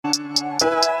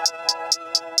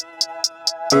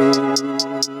Yo,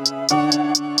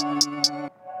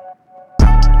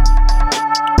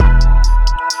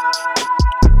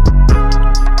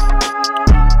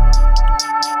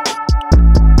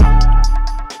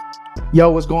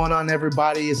 what's going on,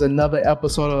 everybody? It's another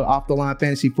episode of Off the Line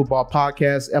Fantasy Football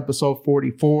Podcast, episode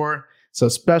 44. It's a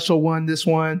special one, this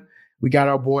one. We got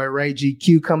our boy Ray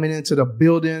GQ coming into the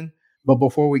building. But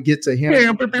before we get to him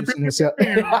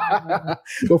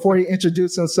before he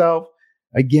introduces himself,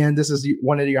 again, this is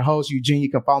one of your hosts, Eugene.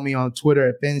 You can follow me on Twitter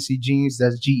at Fantasy Genes.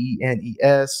 That's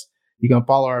Genes. You can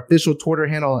follow our official Twitter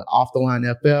handle at Off the Line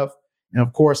FF. And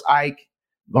of course, Ike,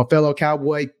 my fellow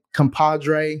Cowboy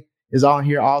compadre, is on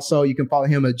here also. You can follow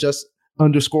him at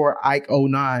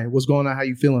 _Ike09. What's going on? How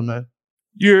you feeling, man?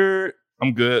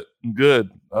 I'm good.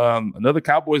 Another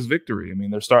Cowboys victory. I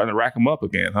mean, they're starting to rack them up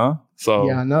again, huh? So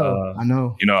yeah, I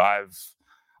know. You know,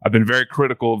 I've been very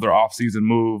critical of their offseason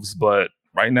moves, but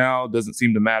right now it doesn't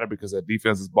seem to matter because that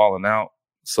defense is balling out.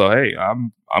 So hey,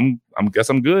 I'm guess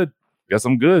I'm good.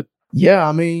 Yeah,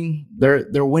 I mean,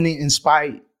 they're winning in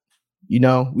spite. You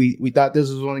know, we thought this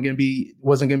wasn't gonna be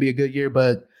a good year,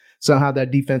 but somehow that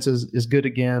defense is good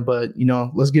again. But, you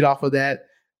know, let's get off of that.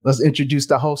 Let's introduce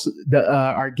the host,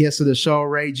 our guest of the show,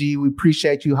 Ray G. We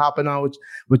appreciate you hopping on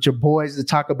with your boys to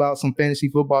talk about some fantasy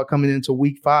football coming into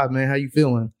week 5, man. How you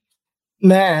feeling?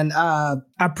 Man, I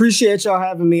appreciate y'all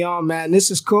having me on, man.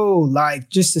 This is cool. Like,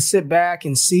 just to sit back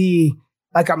and see,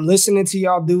 like, I'm listening to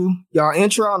y'all do y'all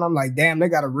intro, and I'm like, damn, they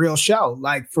got a real show.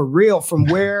 Like, for real, from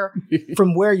where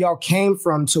y'all came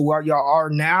from to where y'all are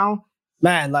now.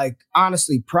 Man, like,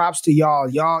 honestly, props to y'all.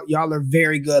 Y'all are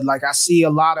very good. Like, I see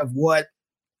a lot of what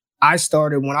I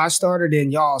started when I started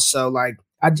in y'all. So, like,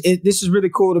 this is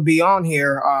really cool to be on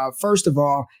here, first of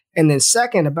all. And then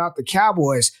second, about the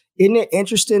Cowboys. Isn't it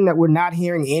interesting that we're not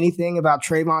hearing anything about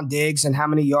Trayvon Diggs and how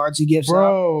many yards he gives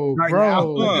up right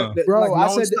now?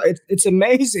 It's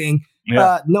amazing.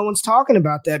 Yeah. No one's talking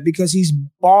about that because he's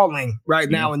balling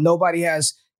right now and nobody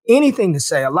has anything to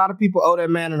say. A lot of people owe that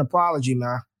man an apology,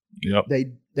 man. Yep.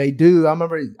 They do. I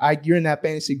remember you're in that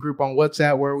fantasy group on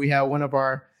WhatsApp where we have one of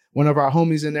our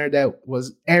homies in there that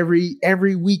was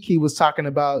every week he was talking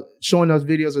about showing those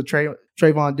videos of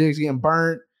Trayvon Diggs getting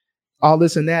burnt, all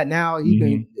this and that. Now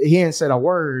he ain't said a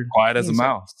word. Quiet as a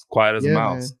mouse.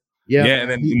 Man. Yeah. And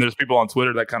then there's people on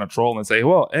Twitter that kind of troll and say,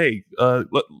 well, hey,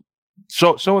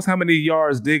 show us how many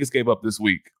yards Diggs gave up this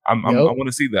week. I want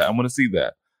to see that.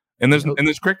 And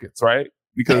there's crickets, right?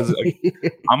 Because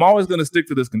I'm always going to stick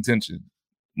to this contention.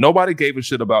 Nobody gave a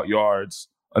shit about yards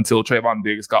until Trayvon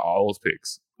Diggs got all those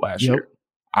picks last year.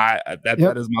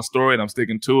 That is my story, and I'm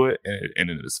sticking to it,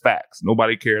 and it is facts.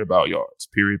 Nobody cared about yards,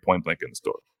 period, point blank in the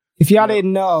story. If y'all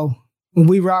didn't know,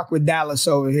 we rock with Dallas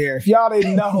over here. If y'all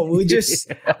didn't know,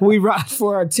 we rock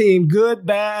for our team. Good,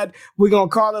 bad, we're going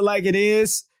to call it like it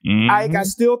is. Mm-hmm. I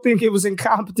still think it was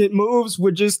incompetent moves.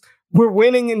 We're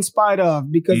winning in spite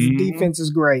of because the defense is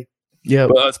great. Yeah.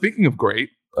 But speaking of great,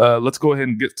 let's go ahead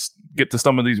and get to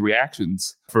some of these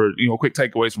reactions for quick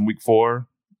takeaways from week 4.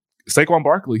 Saquon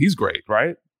Barkley, he's great,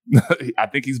 right? I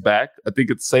think he's back. I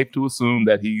think it's safe to assume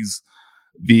that he's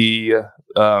the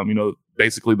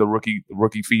basically the rookie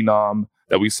phenom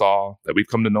that we saw, that we've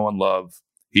come to know and love.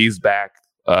 He's back.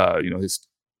 His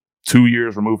 2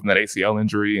 years removed from that ACL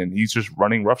injury, and he's just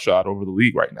running roughshod over the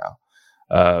league right now.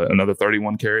 Another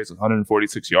 31 carries,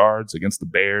 146 yards against the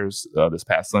Bears this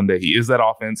past Sunday. He is that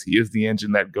offense. He is the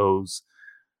engine that goes.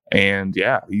 And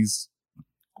yeah,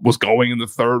 was going in the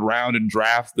 3rd round in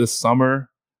drafts this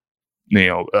summer.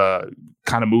 Kind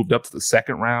of moved up to the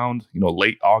 2nd round,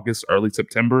 late August, early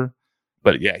September.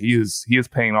 But yeah, he is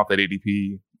paying off that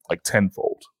ADP like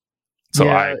tenfold. So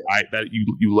yeah.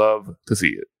 You love to see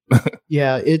it.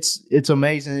 Yeah, it's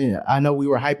amazing. I know we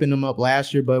were hyping him up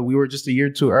last year, but we were just a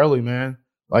year too early, man.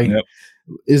 Like,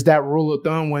 is that rule of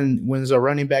thumb when it's a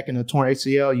running back in a torn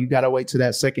ACL, you got to wait to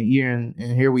that 2nd year, and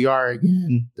here we are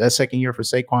again. That 2nd year for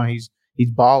Saquon, he's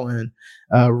balling.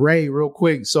 Ray, real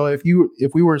quick. So if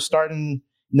we were starting,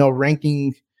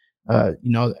 ranking,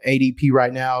 ADP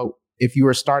right now, if you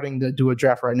were starting to do a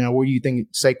draft right now, where do you think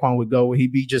Saquon would go? Would he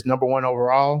be just number 1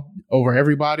 overall over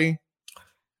everybody?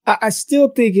 I still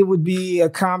think it would be a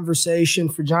conversation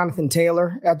for Jonathan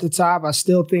Taylor at the top. I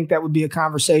still think that would be a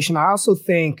conversation. I also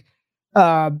think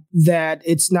that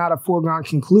it's not a foregone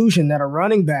conclusion that a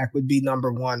running back would be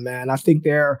number 1, man. I think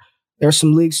there's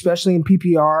some leagues, especially in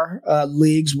PPR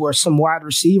leagues, where some wide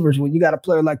receivers, when you got a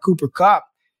player like Cooper Kupp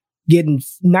getting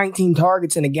 19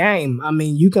 targets in a game, I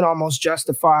mean, you can almost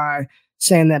justify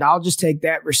saying that I'll just take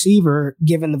that receiver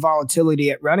given the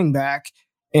volatility at running back,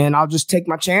 and I'll just take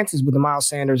my chances with the Miles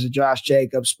Sanders or Josh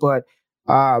Jacobs. But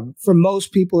for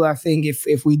most people, I think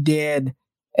if we did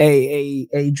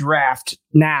a draft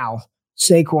now,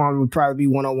 Saquon would probably be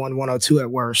 101, 102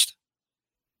 at worst.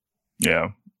 Yeah.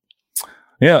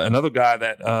 Yeah, another guy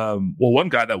that, one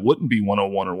guy that wouldn't be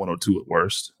 101 or 102 at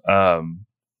worst,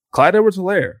 Clyde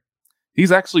Edwards-Helaire.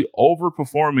 He's actually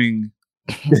overperforming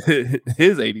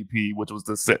his ADP, which was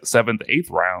the 7th,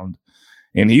 8th round,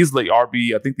 and he's the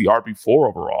RB, I think the RB4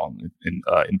 overall in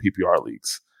PPR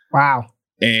leagues. Wow.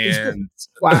 And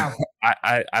wow,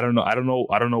 I don't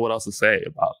know what else to say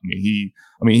about. He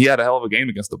had a hell of a game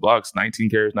against the Bucs. 19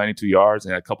 carries, 92 yards,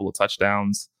 and a couple of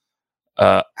touchdowns.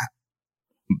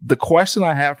 The question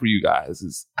I have for you guys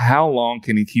is, how long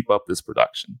can he keep up this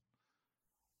production?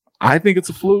 I think it's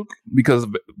a fluke because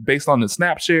based on his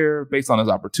snap share, based on his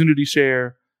opportunity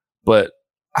share, but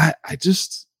I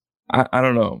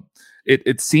don't know.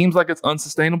 It seems like it's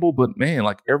unsustainable, but man,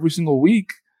 like every single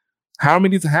week, how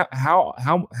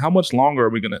much longer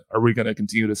are we gonna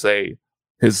continue to say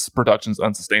his production's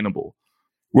unsustainable?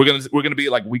 We're gonna be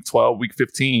like week 12, week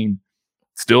 15,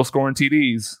 still scoring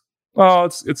TDs. Oh,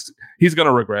 he's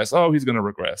gonna regress. Oh, he's gonna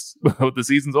regress. But the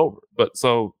season's over. But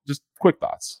so just quick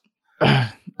thoughts.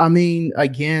 I mean,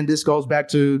 again, this goes back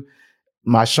to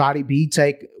my shoddy B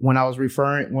take when I was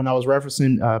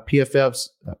referencing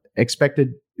PFF's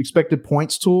expected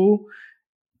points tool.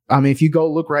 I mean, if you go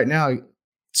look right now,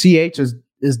 CH is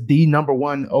the number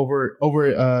one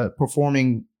over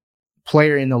performing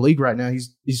player in the league right now.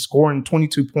 He's scoring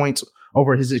 22 points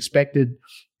over his expected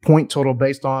point total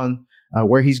based on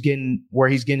where he's getting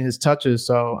his touches.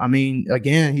 So I mean,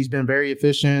 again, he's been very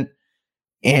efficient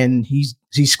and he's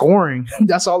scoring.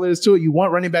 That's all there is to it. You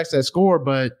want running backs that score,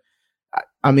 but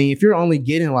I mean, if you're only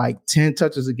getting like 10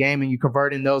 touches a game and you're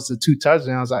converting those to 2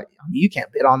 touchdowns, you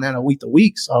can't bet on that a week to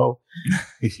week. So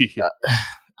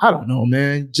I don't know,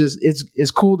 man. Just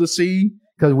it's cool to see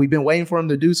because we've been waiting for him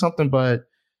to do something, but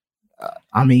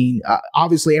I mean,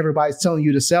 obviously everybody's telling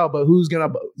you to sell, but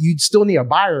you still need a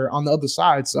buyer on the other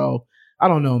side. So I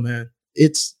don't know, man.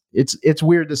 It's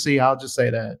weird to see. I'll just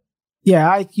say that.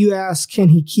 Yeah, you ask, can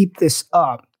he keep this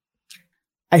up?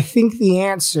 I think the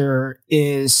answer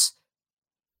is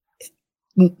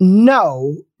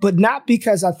no, but not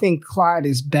because I think Clyde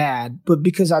is bad, but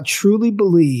because I truly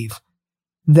believe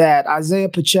that Isaiah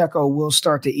Pacheco will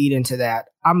start to eat into that.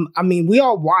 I mean, we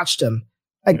all watched him.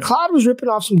 Like Clyde was ripping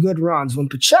off some good runs. When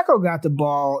Pacheco got the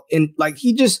ball, and like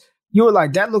you were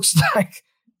like, that looks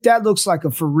like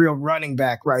a for real running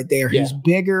back right there. Yeah. He's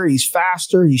bigger, he's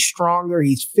faster, he's stronger,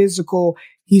 he's physical,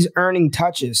 he's earning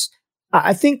touches.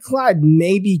 I think Clyde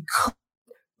maybe could,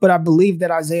 but I believe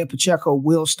that Isaiah Pacheco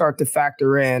will start to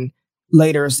factor in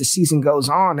later as the season goes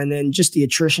on. And then just the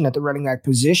attrition at the running back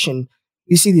position,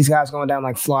 you see these guys going down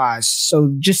like flies.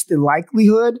 So just the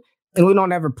likelihood, and we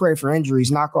don't ever pray for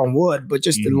injuries, knock on wood, but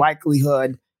just the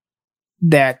likelihood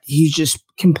that he's just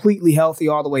completely healthy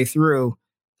all the way through.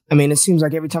 I mean, it seems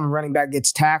like every time a running back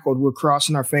gets tackled, we're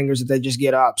crossing our fingers that they just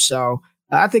get up. So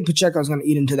I think Pacheco's going to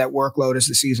eat into that workload as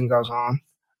the season goes on.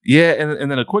 Yeah,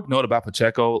 and then a quick note about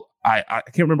Pacheco. I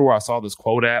can't remember where I saw this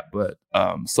quote at, but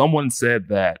someone said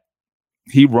that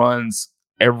he runs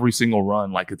every single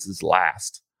run like it's his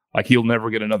last. Like he'll never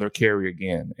get another carry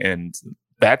again. And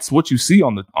that's what you see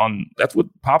that's what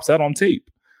pops out on tape.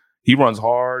 He runs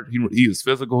hard. He is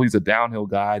physical. He's a downhill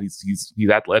guy. He's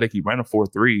athletic. He ran a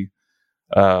 4.3.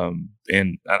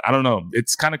 And I don't know.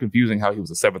 It's kind of confusing how he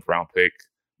was a 7th round pick.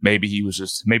 Maybe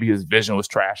his vision was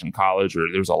trash in college, or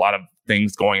there's a lot of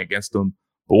things going against him.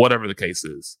 But whatever the case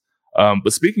is.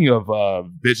 But speaking of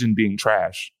vision being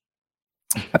trash,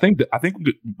 I think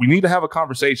we need to have a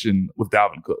conversation with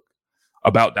Dalvin Cook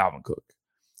about Dalvin Cook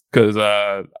because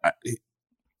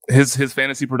his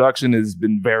fantasy production has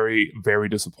been very, very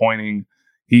disappointing.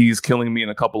 He's killing me in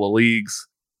a couple of leagues.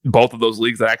 Both of those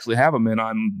leagues that I actually have him in,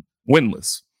 I'm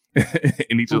winless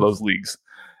in each of those leagues.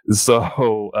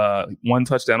 So 1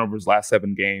 touchdown over his last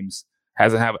 7 games.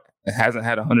 Hasn't had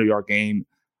a 100-yard game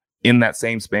in that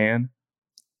same span.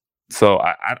 So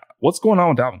what's going on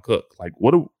with Dalvin Cook? Like,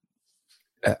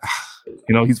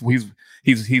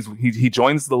 he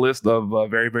joins the list of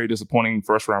very, very disappointing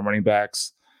first-round running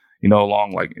backs.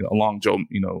 Along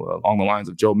the lines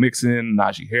of Joe Mixon,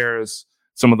 Najee Harris,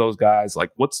 some of those guys.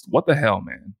 Like, what the hell,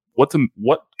 man? What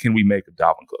can we make of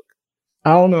Dalvin Cook?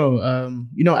 I don't know.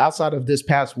 Outside of this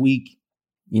past week,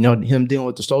 him dealing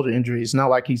with the shoulder injury, it's not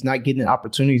like he's not getting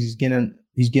opportunities.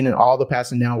 He's getting all the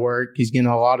passing down work. He's getting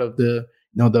a lot of the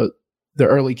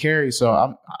early carries. So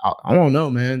I don't know,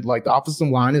 man. Like the offensive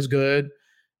line is good.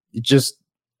 It just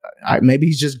maybe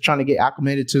he's just trying to get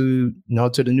acclimated to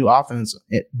the new offense.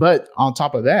 But on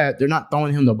top of that, they're not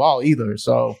throwing him the ball either.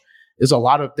 So there's a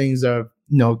lot of things that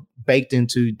are baked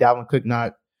into Dalvin Cook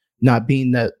not not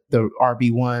being the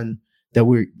RB1 that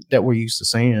we're used to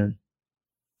seeing.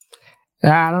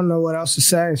 I don't know what else to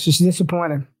say. It's just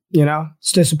disappointing.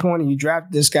 It's disappointing. You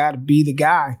drafted this guy to be the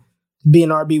guy, to be an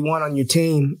RB1 on your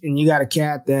team, and you got a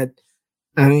cat that,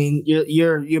 I mean,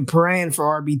 you're praying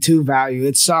for RB2 value.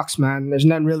 It sucks, man. There's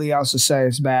nothing really else to say.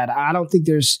 It's bad. I don't think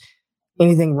there's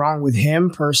anything wrong with him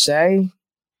per se.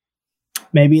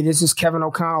 Maybe this is Kevin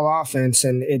O'Connell offense,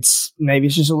 and maybe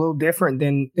it's just a little different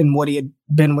than what he had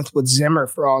been with Zimmer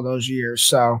for all those years.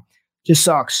 So, just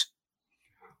sucks.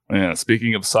 Yeah.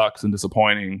 Speaking of sucks and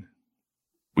disappointing,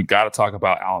 we got to talk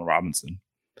about Allen Robinson.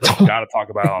 Got to talk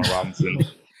about Allen Robinson.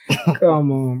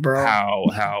 Come on, bro.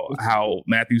 How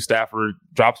Matthew Stafford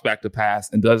drops back to pass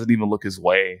and doesn't even look his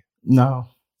way. No,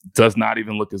 does not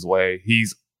even look his way.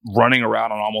 He's running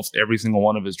around on almost every single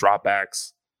one of his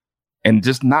dropbacks, and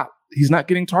he's not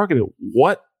getting targeted.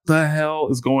 What the hell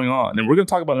is going on? And we're going to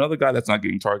talk about another guy that's not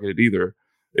getting targeted either,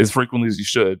 as frequently as he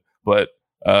should. But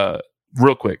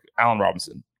real quick, Allen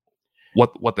Robinson.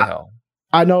 What the hell?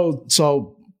 I know.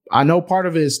 So I know part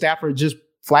of it is Stafford just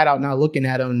flat out not looking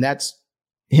at him. That's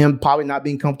him probably not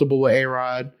being comfortable with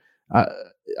A-Rod.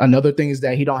 Another thing is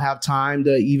that he don't have time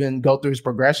to even go through his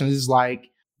progressions. It's like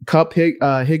Kupp,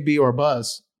 Higbee, or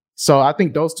Buzz. So I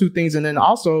think those two things. And then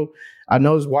also, I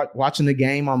noticed watching the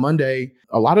game on Monday,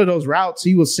 a lot of those routes,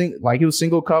 he was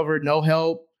single covered, no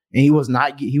help, and he was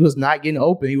not getting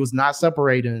open. He was not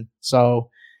separating. So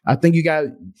I think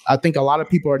a lot of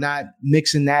people are not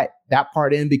mixing that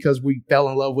part in because we fell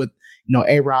in love with,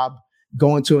 A-Rob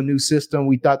going to a new system.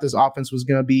 We thought this offense was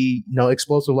going to be,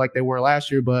 explosive like they were last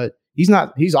year, but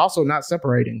he's also not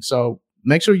separating. So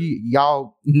make sure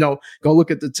y'all go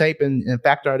look at the tape and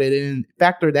factor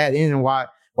that in and why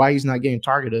he's not getting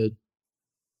targeted.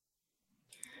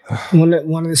 One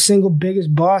of the single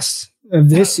biggest busts of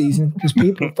this season, because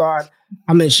people thought,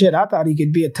 I thought he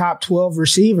could be a top 12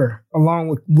 receiver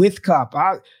along with Kupp.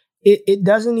 It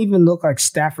doesn't even look like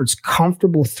Stafford's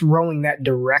comfortable throwing that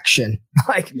direction.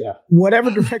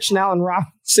 Whatever direction Allen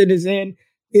Robinson is in,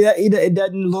 it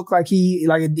doesn't look like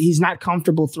he's not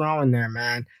comfortable throwing there,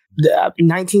 man.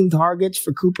 19 targets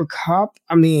for Cooper Kupp.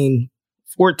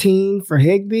 14 for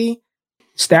Higbee.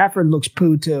 Stafford looks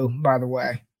poo too, by the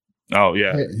way. Oh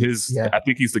yeah, I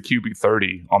think he's the QB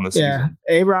 30 on the season.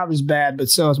 Yeah, A-Rob is bad, but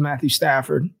so is Matthew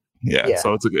Stafford. Yeah,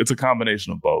 so it's a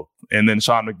combination of both. And then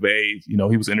Sean McVay,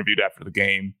 he was interviewed after the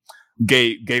game,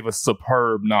 gave a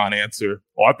superb non-answer.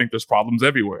 Oh, I think there's problems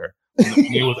everywhere.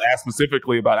 He was asked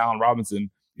specifically about Allen Robinson.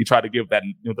 He tried to give that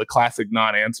the classic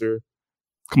non-answer.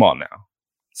 Come on now,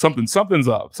 something's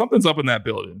up. Something's up in that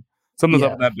building. Something's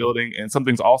up in that building, and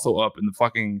something's also up in the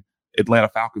fucking Atlanta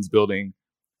Falcons building.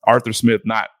 Arthur Smith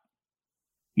not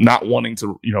wanting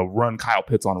to, run Kyle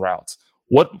Pitts on routes.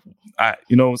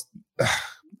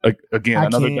 Again,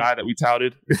 another guy that we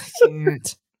touted.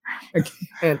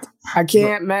 I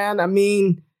can't, man.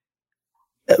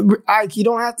 Ike, you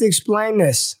don't have to explain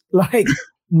this.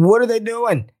 What are they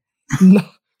doing? No,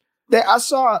 I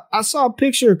saw a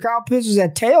picture of Kyle Pitts was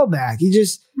at tailback.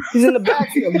 He's in the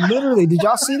backfield. Literally, did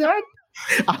y'all see that?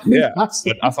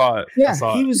 I saw it. Yeah,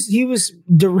 he was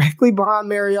directly behind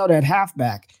Mariota at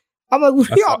halfback. I'm like,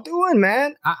 what are y'all doing,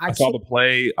 man? I saw the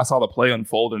play. I saw the play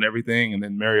unfold and everything, and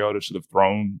then Mariota should have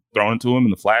thrown it to him,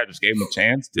 and the flag just gave him a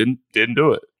chance. Didn't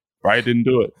do it. Right? Didn't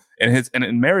do it.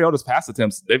 And Mariota's pass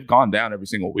attempts, they've gone down every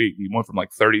single week. He went from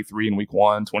 33 in week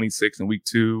 1, 26 in week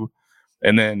 2,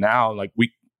 and then now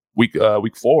week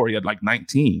 4 he had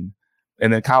 19.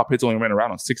 And then Kyle Pitts only ran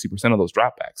around on 60% of those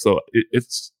dropbacks. So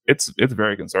it's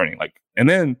very concerning. And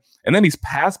then he's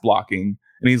pass blocking.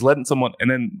 And he's letting someone, and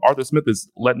then Arthur Smith is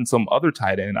letting some other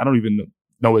tight end. I don't even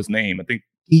know his name. I think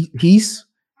he's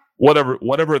whatever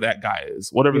that guy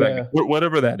is, whatever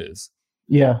that is.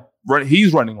 Yeah,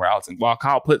 he's running routes, and while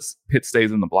Kyle Pitts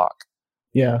stays in the block.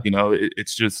 Yeah,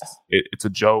 it's just it's a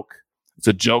joke. It's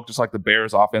a joke, just like the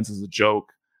Bears' offense is a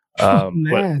joke. But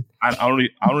I don't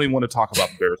even want to talk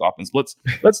about the Bears' offense.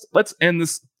 Let's end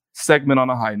this segment on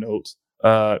a high note.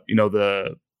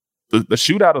 The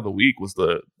shootout of the week was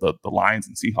the Lions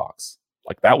and Seahawks.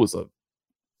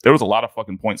 There was a lot of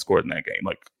fucking points scored in that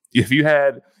game. If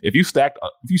you stacked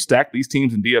these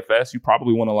teams in DFS, you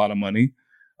probably won a lot of money.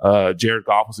 Jared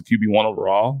Goff was a QB1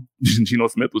 overall. Geno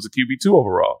Smith was a QB2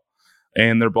 overall,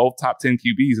 and they're both top 10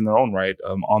 QBs in their own right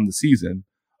on the season.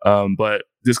 But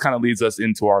this kind of leads us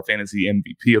into our fantasy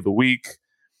MVP of the week.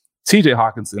 TJ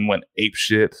Hawkinson went ape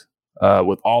shit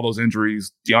with all those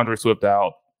injuries. DeAndre Swift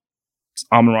out.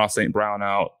 Amon-Ra St. Brown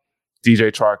out,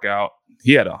 DJ Chark out.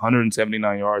 He had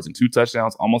 179 yards and 2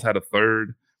 touchdowns, almost had a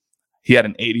third. He had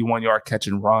an 81-yard catch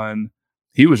and run.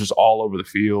 he was just all over the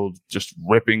field, just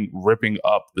ripping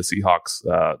up the Seahawks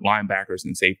linebackers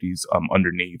and safeties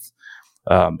underneath.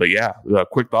 But yeah,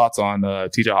 quick thoughts on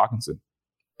TJ Hawkinson.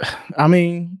 I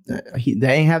mean,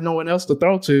 they ain't have no one else to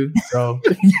throw to, so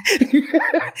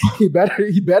he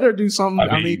better do something.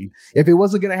 I mean, if it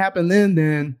wasn't going to happen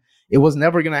then it was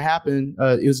never going to happen.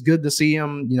 It was good to see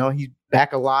him. He's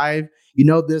back alive.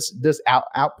 This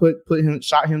output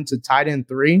shot him to tight end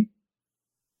 3.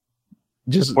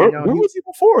 Just where was he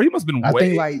before? He must have been.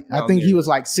 I think he was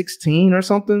like 16 or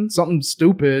something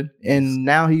stupid, and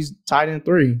now he's tight end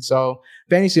 3. So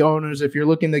fantasy owners, if you're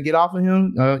looking to get off of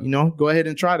him, go ahead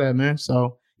and try that, man.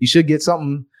 So you should get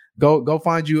something. Go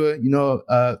find you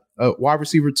a wide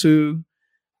receiver 2.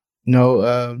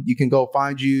 You can go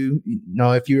find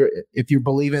if you're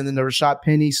believing in the Rashad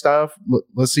Penny stuff.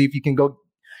 Let's see if you can go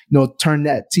turn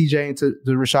that TJ into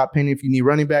the Rashad Penny if you need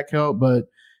running back help. But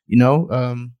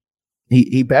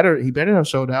He better have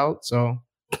showed out. So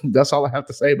that's all I have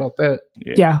to say about that.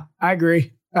 Yeah, I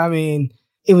agree. I mean,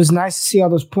 it was nice to see all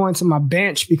those points on my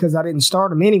bench because I didn't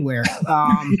start him anywhere.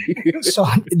 So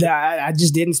I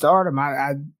just didn't start him.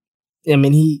 I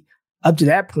mean, he up to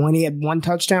that point, he had 1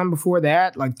 touchdown before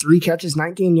that, like 3 catches,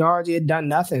 19 yards. He had done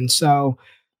nothing. So,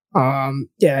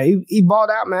 he balled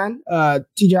out, man.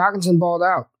 TJ Hawkinson balled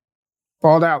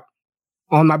out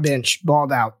on my bench,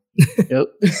 balled out. Yep.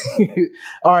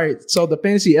 All right. So the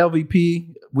fantasy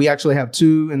LVP, we actually have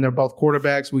 2, and they're both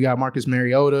quarterbacks. We got Marcus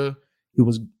Mariota, who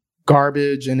was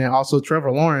garbage, and then also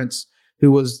Trevor Lawrence,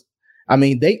 who was, I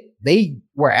mean, they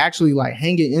were actually like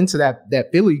hanging into that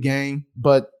Philly game,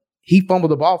 but he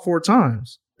fumbled the ball 4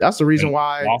 times. That's the reason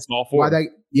why. Lost all 4.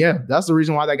 That's the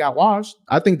reason why they got washed.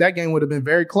 I think that game would have been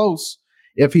very close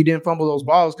if he didn't fumble those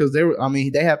balls, because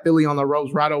they had Philly on the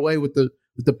ropes right away with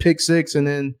the pick 6, and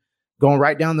then going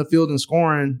right down the field and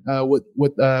scoring with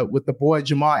the boy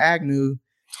Jamal Agnew,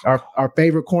 our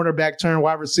favorite cornerback turned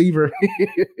wide receiver.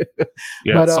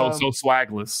 Yeah, but, so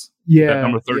swagless. Yeah, that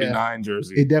number 39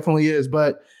 jersey. It definitely is.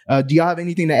 But do y'all have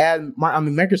anything to add?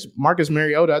 Marcus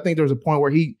Mariota, I think there was a point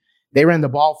where they ran the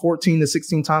ball 14 to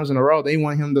 16 times in a row. They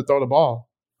want him to throw the ball.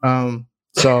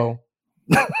 So.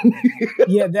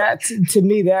 Yeah, that to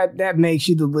me that makes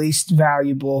you the least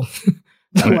valuable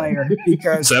player,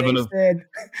 because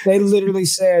they literally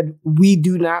said, we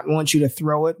do not want you to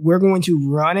throw it. We're going to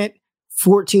run it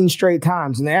 14 straight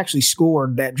times. And they actually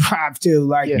scored that drive too.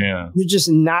 Like, you're just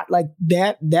not like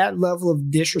that level of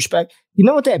disrespect. You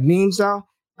know what that means though?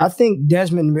 I think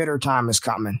Desmond Ridder time is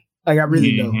coming. Like, I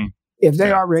really do. If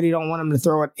they already don't want him to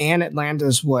throw it, and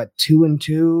Atlanta's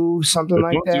 2-2, something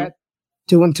like that.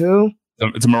 2-2.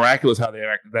 It's miraculous how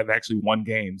they've actually won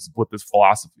games with this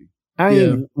philosophy. I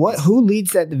mean, who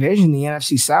leads that division, the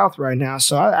NFC South right now?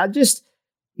 So I just,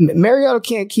 Mariota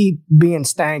can't keep being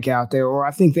stank out there, or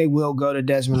I think they will go to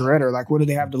Desmond Ridder. Like, what do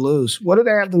they have to lose? What do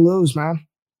they have to lose, man?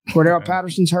 Cordell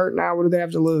Patterson's hurt now. What do they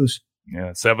have to lose?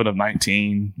 Yeah, 7 of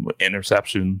 19,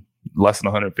 interception, less than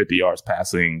 150 yards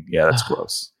passing. Yeah, that's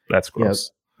gross. That's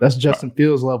gross. Yeah, that's Justin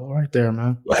Fields level right there,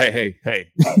 man. Hey.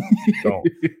 Don't.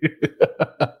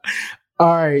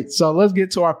 All right, so let's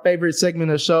get to our favorite segment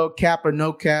of the show, Cap or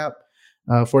No Cap.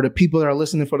 For the people that are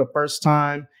listening for the first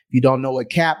time, if you don't know what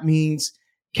cap means,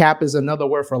 cap is another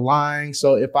word for lying.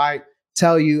 So if I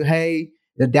tell you, hey,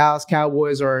 the Dallas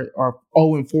Cowboys are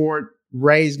 0-4,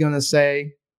 Ray's going to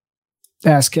say,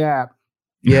 that's cap.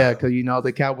 Yeah, because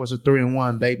the Cowboys are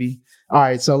 3-1, baby. All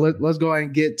right, so let's go ahead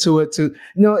and get to it.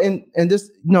 In this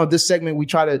this segment, we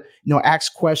try to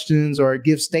ask questions or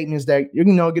give statements that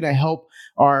going to help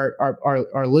our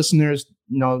listeners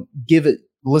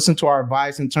listen to our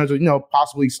advice in terms of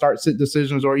possibly start sit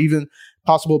decisions, or even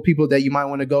possible people that you might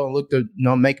want to go and look to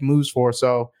make moves for.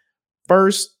 So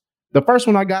the first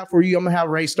one I got for you, I'm gonna have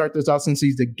Ray start this out since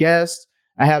he's the guest.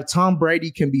 I have Tom Brady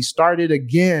can be started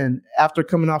again after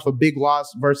coming off a big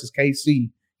loss versus KC.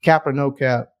 Cap or no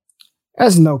cap?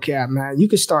 That's no cap, man. You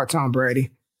can start Tom Brady.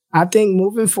 I think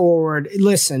moving forward,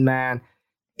 listen, man,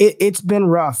 it's been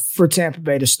rough for Tampa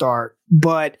Bay to start,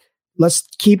 but let's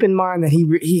keep in mind that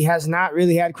he has not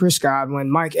really had Chris Godwin.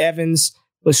 Mike Evans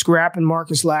was scrapping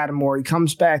Marcus Lattimore. He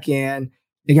comes back in.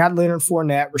 They got Leonard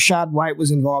Fournette. Rachaad White was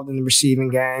involved in the receiving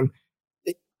game.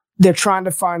 They're trying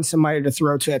to find somebody to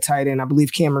throw to at tight end. I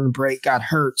believe Cameron Brate got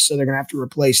hurt, so they're going to have to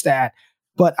replace that.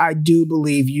 But I do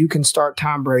believe you can start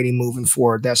Tom Brady moving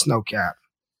forward. That's no cap.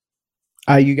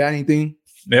 You got anything?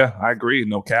 Yeah, I agree.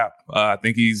 No cap. I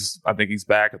think he's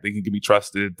back. I think he can be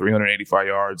trusted. 385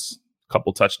 yards,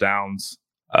 couple touchdowns.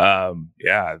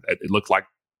 It looked like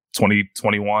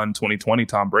 2021, 2020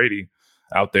 Tom Brady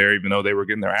out there, even though they were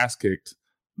getting their ass kicked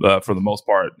for the most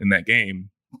part in that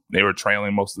game. They were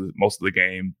trailing most of the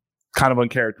game. kind of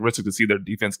uncharacteristic to see their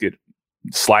defense get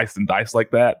sliced and diced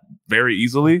like that very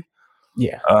easily.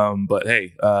 Yeah. But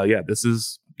hey, this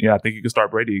is I think you can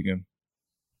start Brady again.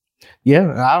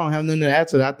 Yeah, I don't have nothing to add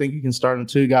to that. I think you can start him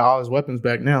too. He got all his weapons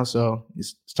back now, so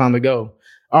it's time to go.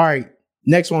 All right,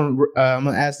 next one. I'm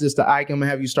gonna ask this to Ike. I'm gonna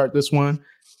have you start this one.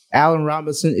 Allen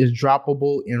Robinson is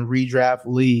droppable in redraft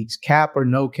leagues. Cap or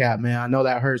no cap, man? I know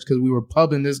that hurts because we were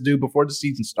pubbing this dude before the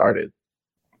season started.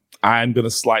 I'm gonna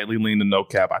slightly lean to no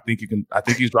cap. I think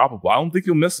he's droppable. I don't think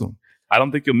you'll miss him.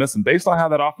 Based on how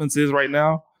that offense is right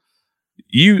now.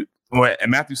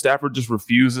 And Matthew Stafford just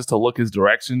refuses to look his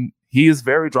direction. He is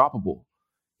very droppable.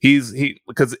 Because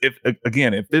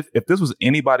if this was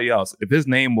anybody else, if his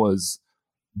name was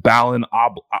Ballin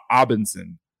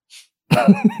Robinson,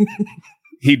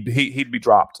 he'd be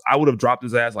dropped. I would have dropped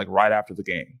his ass like right after the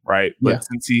game, right? But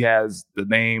since he has the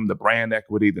name, the brand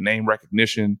equity, the name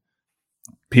recognition,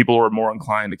 people are more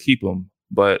inclined to keep him.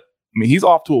 But I mean, he's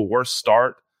off to a worse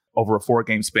start over a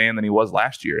 4-game span than he was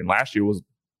last year, and last year was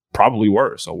probably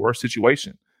worse, a worse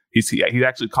situation. He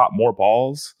actually caught more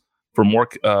balls for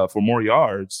more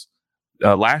yards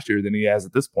last year than he has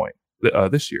at this point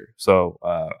this year. So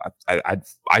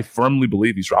I firmly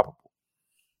believe he's droppable.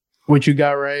 What you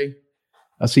got, Ray?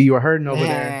 I see you were hurting over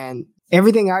there.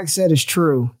 Everything I said is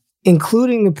true,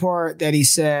 including the part that he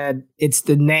said it's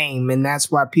the name, and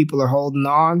that's why people are holding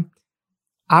on.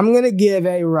 I'm going to give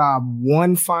A-Rob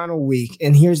one final week,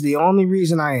 and here's the only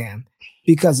reason I am.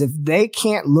 Because if they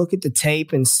can't look at the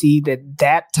tape and see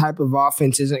that type of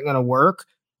offense isn't going to work,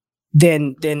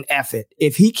 then F it.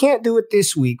 If he can't do it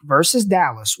this week versus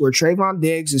Dallas, where Trayvon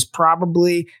Diggs is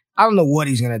probably, I don't know what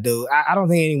he's going to do. I don't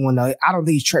think anyone knows. I don't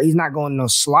think he's not going no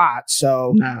slot.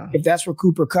 So if that's where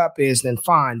Cooper Kupp is, then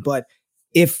fine. But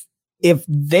if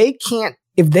they can't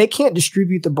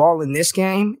distribute the ball in this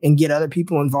game and get other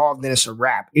people involved, then it's a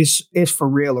wrap. It's for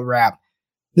real a wrap.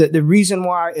 The reason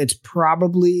why it's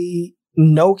probably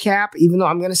no cap, even though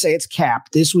I'm going to say it's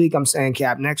cap. This week I'm saying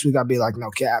cap. Next week I'll be like no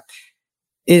cap.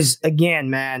 Is, again,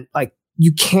 man, like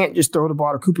you can't just throw the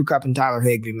ball to Cooper Kupp and Tyler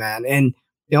Higbee, man. And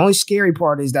the only scary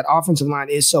part is that offensive line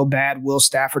is so bad. Will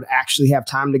Stafford actually have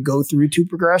time to go through 2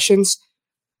 progressions?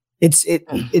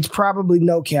 It's probably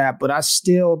no cap, but I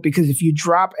still, because if you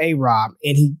drop A-Rob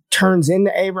and he turns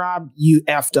into A-Rob, you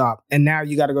effed up. And now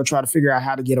you got to go try to figure out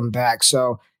how to get him back.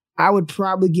 So I would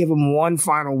probably give him one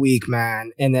final week,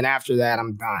 man, and then after that,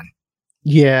 I'm done.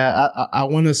 Yeah, I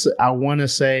want to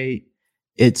say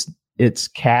it's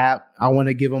cap. I want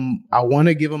to give him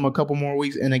a couple more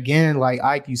weeks. And again, like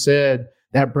Ike, you said,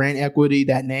 that brand equity,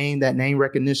 that name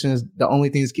recognition is the only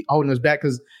thing that's holding us back.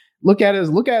 Because look at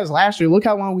us last year. Look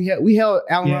how long we held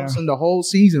Allen Robinson the whole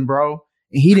season, bro.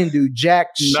 And he didn't do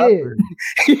jack shit.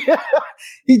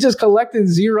 He just collecting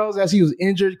zeros as he was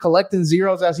injured, collecting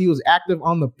zeros as he was active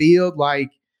on the field.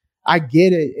 Like, I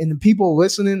get it. And the people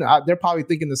listening, they're probably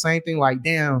thinking the same thing. Like,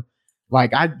 damn,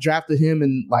 like I drafted him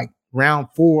in like round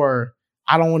 4.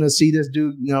 I don't want to see this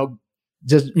dude,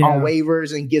 just on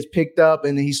waivers and gets picked up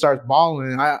and then he starts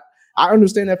balling. I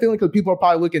understand that feeling because people are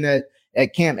probably looking at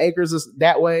Cam Akers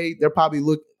that way. They're probably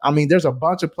there's a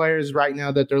bunch of players right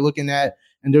now that they're looking at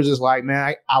and they're just like,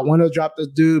 man, I want to drop this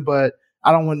dude, but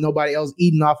I don't want nobody else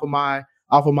eating off of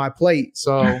my plate.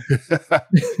 So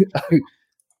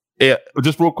yeah,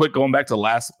 just real quick, going back to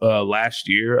last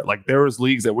year, like there was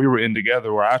leagues that we were in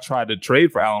together where I tried to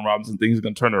trade for Allen Robinson, thinking he's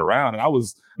going to turn it around, and I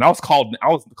was called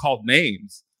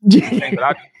names.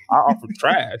 I offered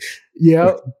trash.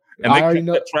 Yep. And they kept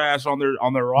that trash on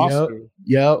their roster.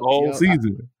 Yep. The whole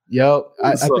season. Yep.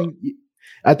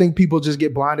 I think people just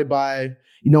get blinded by,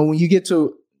 when you get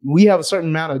to, we have a certain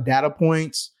amount of data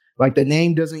points, like the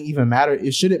name doesn't even matter.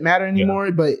 It shouldn't matter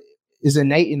anymore, but it's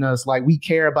innate in us. Like we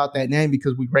care about that name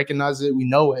because we recognize it. We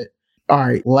know it. All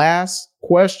right. Last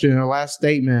question or last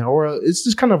statement, or it's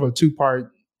just kind of a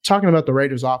 2-part talking about the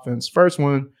Raiders offense. First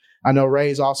one, I know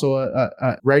Ray's also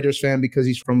a Raiders fan because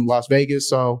he's from Las Vegas.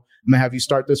 So I'm going to have you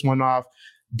start this one off.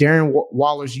 Darren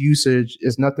Waller's usage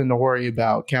is nothing to worry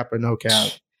about, cap or no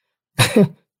cap.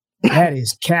 That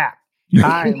is cap.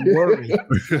 I am worried.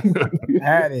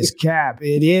 That is cap.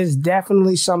 It is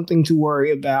definitely something to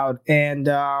worry about. And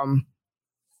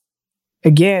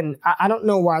again, I don't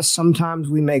know why sometimes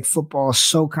we make football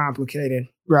so complicated,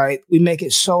 right? We make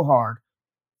it so hard.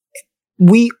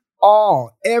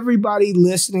 Everybody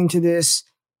listening to this,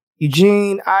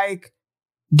 Eugene, Ike,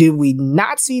 did we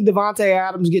not see Davante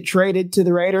Adams get traded to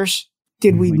the Raiders?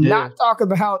 Did we not talk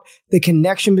about the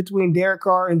connection between Derek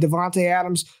Carr and Davante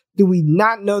Adams? Do we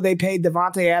not know they paid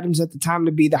Davante Adams at the time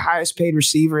to be the highest paid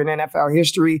receiver in NFL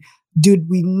history? Did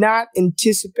we not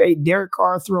anticipate Derek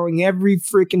Carr throwing every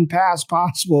freaking pass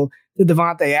possible to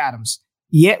Devontae Adams.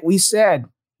 Yet we said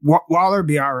Waller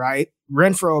be all right.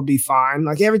 Renfrow will be fine.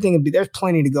 Like everything would be, there's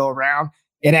plenty to go around.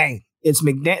 It ain't. It's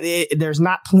there's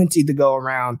not plenty to go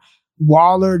around.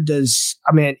 Waller does,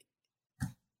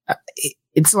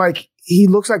 it's like he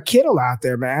looks like Kittle out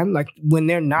there, man. Like when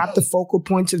they're not the focal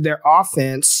points of their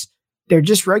offense, they're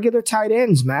just regular tight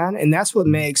ends, man. And that's what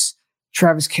makes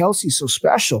Travis Kelce so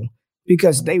special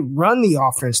because they run the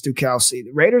offense through Kelce.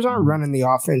 The Raiders aren't running the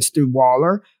offense through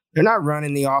Waller. They're not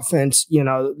running the offense,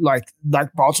 like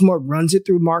Baltimore runs it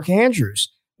through Mark Andrews.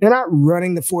 They're not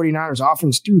running the 49ers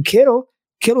offense through Kittle.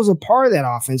 Kittle's a part of that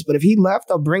offense, but if he left,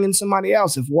 they'll bring in somebody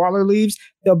else. If Waller leaves,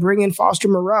 they'll bring in Foster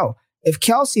Moreau. If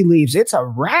Kelce leaves, it's a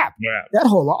wrap. Yeah. That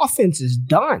whole offense is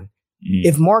done.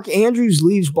 If Mark Andrews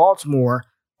leaves Baltimore,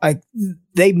 like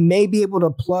they may be able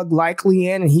to plug Likely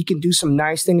in and he can do some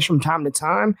nice things from time to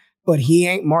time, but he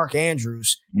ain't Mark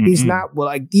Andrews. He's not,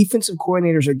 defensive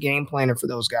coordinators are game planner for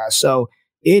those guys. So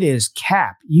it is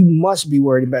cap. You must be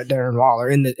worried about Darren Waller.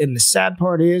 And the sad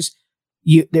part is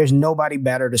there's nobody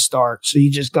better to start. So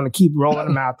you're just going to keep rolling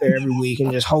him out there every week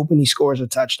and just hoping he scores a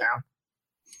touchdown.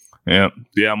 Yeah.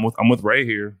 I'm with Ray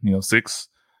here. 6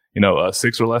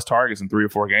 or less targets in 3 or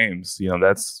 4 games.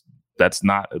 That's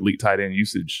not elite tight end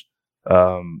usage.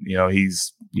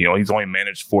 He's only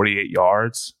managed 48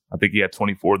 yards. I think he had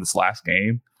 24 this last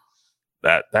game.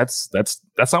 That's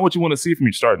not what you want to see from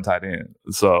your starting tight end.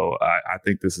 So I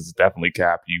think this is definitely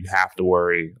cap. You have to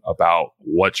worry about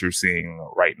what you're seeing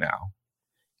right now.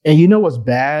 And you know what's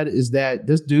bad is that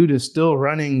this dude is still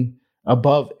running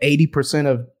above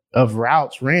 80% of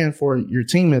routes ran for your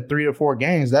team in 3 or 4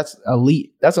 games. That's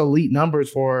elite. That's elite numbers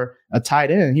for a tight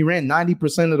end. He ran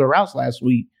 90% of the routes last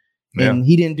week. And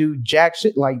he didn't do jack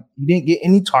shit. Like he didn't get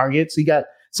any targets. He got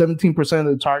 17% of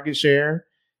the target share.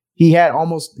 He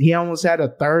almost had a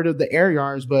third of the air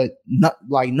yards, but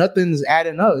nothing's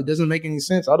adding up. It doesn't make any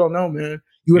sense. I don't know, man.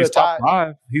 He's top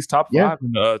 5. He's top 5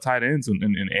 in tight ends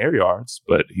in air yards,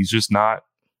 but he's just not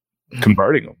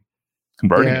converting them.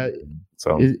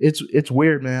 So it's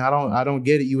weird, man. I don't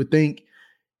get it. You would think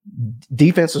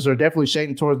defenses are definitely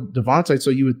shading towards Devontae,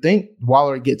 so you would think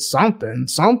Waller gets something.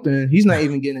 He's not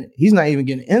even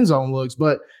getting end zone looks.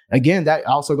 But again, that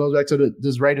also goes back to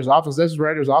this Raiders offense. This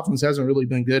Raiders offense hasn't really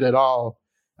been good at all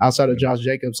outside of Josh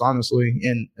Jacobs, honestly,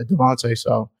 and Devontae.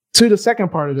 So to the second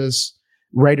part of this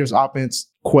Raiders offense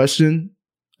question,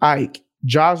 Ike,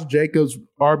 Josh Jacobs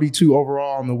RB2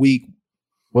 overall in the week,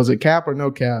 was it cap or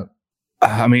no cap?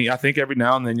 I think every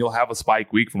now and then you'll have a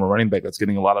spike week from a running back that's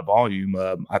getting a lot of volume.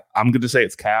 I'm going to say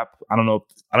it's cap. I don't know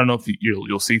if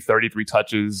you'll see 33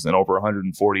 touches and over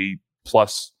 140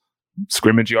 plus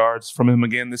scrimmage yards from him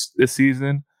again this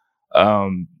season.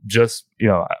 From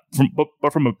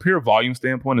a pure volume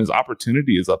standpoint, his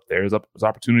opportunity is up there. His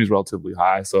opportunity is relatively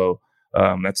high. So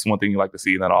that's one thing you like to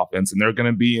see in that offense. And they're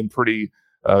going to be in pretty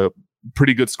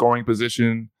good scoring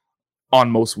position on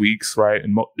most weeks, right?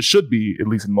 And it should be, at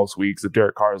least in most weeks, if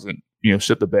Derek Carr doesn't,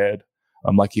 shit the bed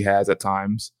like he has at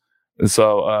times. And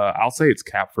so I'll say it's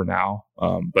cap for now.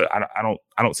 But I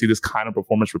don't see this kind of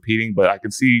performance repeating. But I can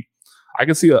see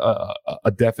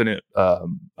a definite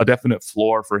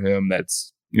floor for him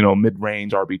that's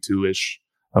mid-range RB2-ish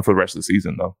for the rest of the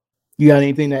season, though. You got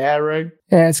anything to add, Ray?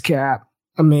 Yeah, it's cap.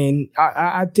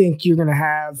 I think you're gonna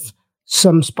have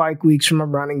some spike weeks from a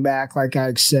running back, like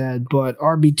I said, but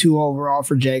RB2 overall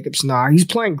for Jacobs. He's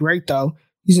playing great though.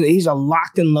 He's a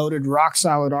locked and loaded, rock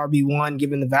solid RB1,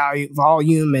 given the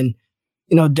volume, and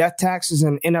death taxes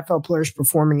and NFL players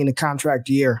performing in a contract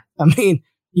year.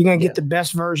 You're gonna get the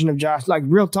best version of Josh. Like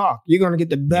real talk, you're gonna get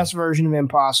the best version of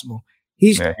Impossible.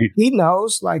 He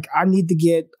knows like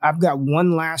I've got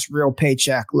one last real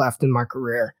paycheck left in my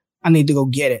career. I need to go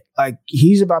get it. Like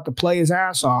he's about to play his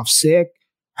ass off, sick,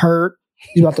 hurt.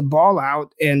 He's about to ball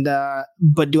out,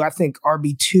 but do I think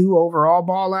RB2 overall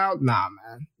ball out? Nah,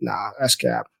 man. Nah, that's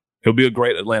cap. He'll be a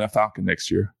great Atlanta Falcon next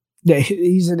year. Yeah,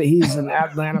 he's an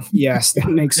Atlanta. Yes, that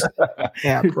makes.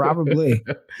 Yeah, probably.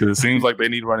 It seems like they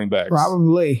need running backs.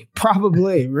 Probably,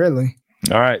 really.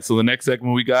 All right, so the next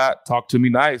segment we got, Talk to Me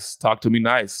Nice. We're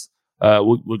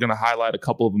going to highlight a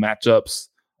couple of matchups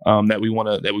that we want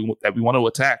to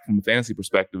attack from a fantasy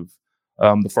perspective.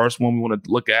 The first one we want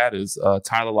to look at is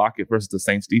Tyler Lockett versus the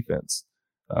Saints defense.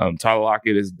 Tyler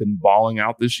Lockett has been balling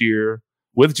out this year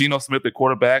with Geno Smith at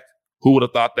quarterback. Who would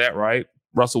have thought that, right?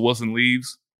 Russell Wilson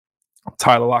leaves.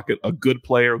 Tyler Lockett, a good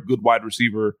player, good wide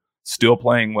receiver, still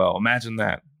playing well. Imagine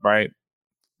that, right?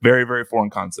 Very, very foreign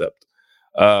concept.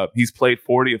 He's played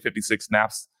 40 of 56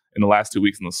 snaps in the last 2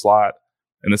 weeks in the slot.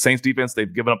 And the Saints defense,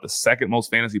 they've given up the second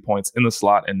most fantasy points in the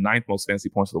slot and ninth most fantasy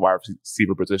points to the wide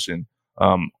receiver position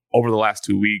over the last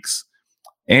 2 weeks.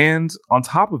 And on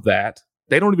top of that,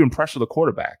 they don't even pressure the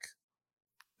quarterback.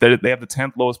 They have the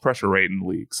 10th lowest pressure rate in the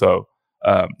league. So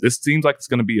this seems like it's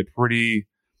going to be a pretty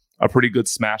good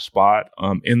smash spot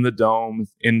in the dome,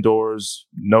 indoors.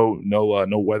 No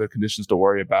weather conditions to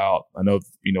worry about. I know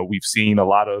we've seen a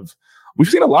lot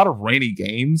of rainy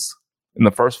games in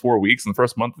the first 4 weeks, in the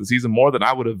first month of the season, more than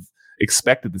I would have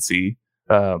expected to see.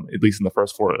 At least in the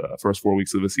first four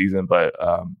weeks of the season, but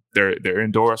they're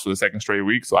indoors for the second straight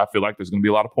week, so I feel like there's going to be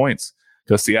a lot of points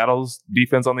because Seattle's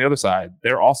defense on the other side,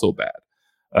 they're also bad.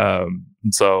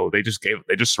 So they just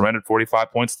surrendered 45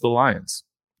 points to the Lions.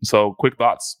 So quick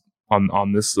thoughts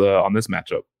on this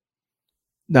matchup.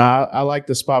 No, I like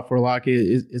the spot for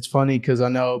Lockett. It's funny because I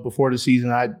know before the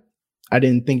season I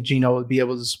didn't think Geno would be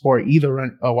able to support either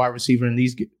a wide receiver, and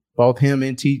both him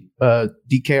and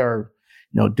DK are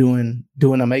doing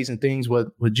amazing things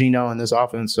with Geno in this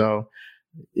offense. So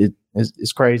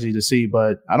it's crazy to see,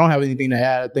 but I don't have anything to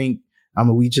add.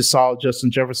 We just saw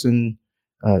Justin Jefferson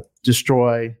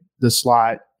destroy the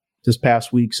slot this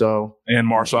past week. So and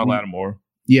Marshawn Lattimore.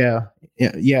 Yeah,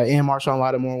 and Marshawn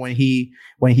Lattimore when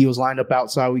he was lined up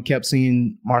outside, we kept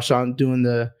seeing Marshawn doing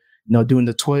the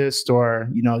twist or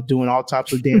doing all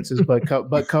types of dances,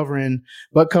 but covering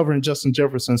Justin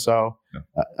Jefferson. So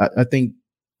I think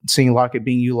seeing Lockett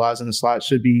being utilized in the slot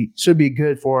should be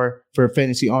good for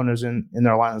fantasy owners in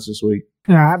their lineups this week.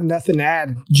 Yeah, I have nothing to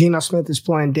add. Geno Smith is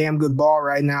playing damn good ball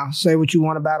right now. Say what you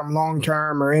want about him long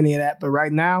term or any of that, but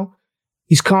right now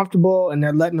he's comfortable and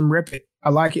they're letting him rip it.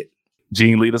 I like it.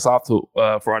 Gene, lead us off to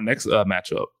for our next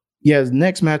matchup. Yeah,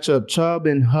 next matchup: Chubb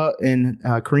and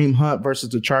Kareem Hunt versus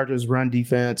the Chargers run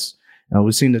defense.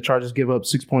 We've seen the Chargers give up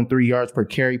 6.3 yards per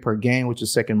carry per game, which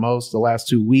is second most the last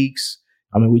 2 weeks.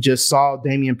 We just saw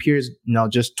Dameon Pierce,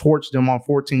 just torch them on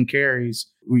 14 carries.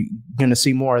 We're going to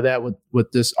see more of that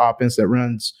with this offense that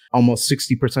runs almost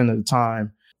 60% of the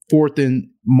time. Fourth in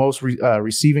most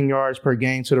receiving yards per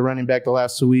game to the running back the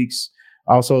last 2 weeks.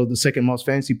 Also, the second most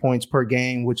fantasy points per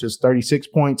game, which is 36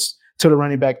 points to the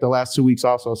running back the last 2 weeks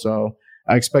also. So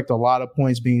I expect a lot of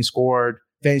points being scored,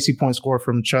 fantasy points scored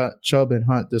from Chubb and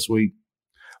Hunt this week.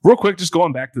 Real quick, just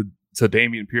going back to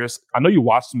Dameon Pierce. I know you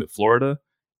watched him at Florida.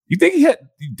 You think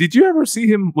did you ever see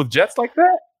him with Jets like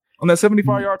that on that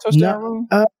 75-yard touchdown run?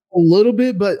 A little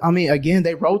bit, but again,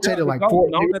 they rotated like four.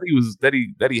 Know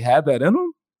that he had that in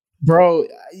him, bro.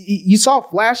 You saw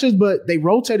flashes, but they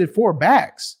rotated 4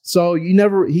 backs, so he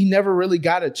never really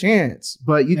got a chance.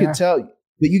 But you could tell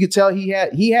he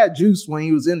had juice when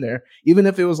he was in there, even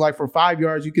if it was like for 5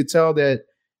 yards. You could tell that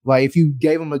like if you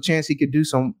gave him a chance, he can do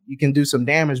some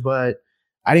damage, but.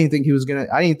 I didn't think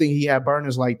he had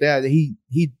burners like that. He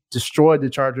destroyed the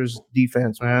Chargers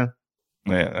defense, man.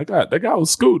 Man, that guy was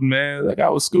scooting, man. That guy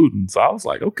was scooting. So I was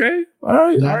like, okay, all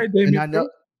right, Dameon.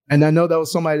 And I know that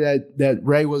was somebody that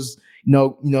Ray was,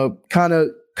 kind of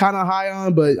high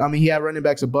on, but he had running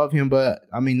backs above him, but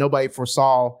nobody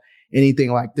foresaw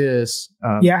anything like this.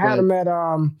 I had him at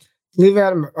believe I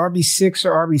had him RB6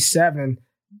 or RB7.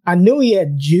 I knew he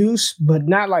had juice, but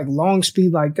not like long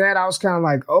speed like that. I was kind of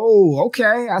like, oh,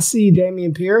 okay, I see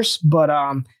Dameon Pierce. But,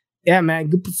 yeah, man,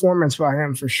 good performance by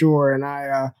him for sure. And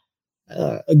I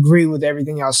agree with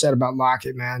everything y'all said about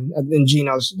Lockett, man. And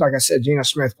like I said, Geno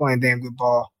Smith playing damn good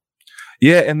ball.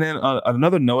 Yeah, and then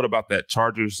another note about that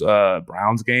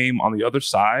Chargers-Browns game. On the other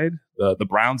side, the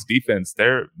Browns defense,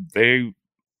 they're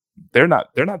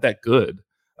not that good.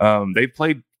 They've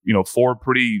played 4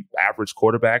 pretty average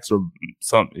quarterbacks, or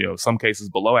some cases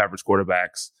below average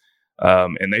quarterbacks,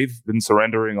 and they've been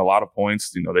surrendering a lot of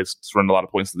points. They've surrendered a lot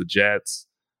of points to the Jets,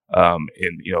 a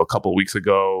couple of weeks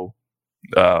ago.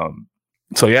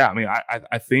 So yeah,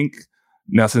 I think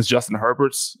now since Justin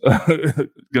Herbert's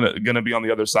gonna be on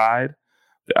the other side,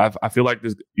 I feel like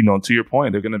there's to your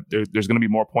point, there's gonna be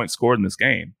more points scored in this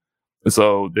game.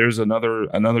 So there's another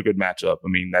good matchup.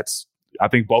 I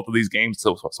think both of these games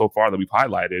so far that we've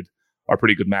highlighted are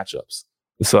pretty good matchups.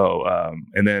 So,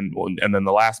 and then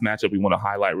the last matchup we want to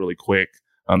highlight really quick,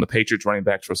 the Patriots running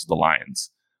backs versus the Lions.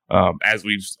 As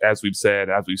we've said,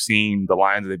 as we've seen, the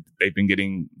Lions, they've been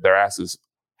getting their asses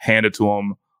handed to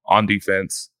them on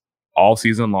defense all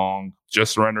season long,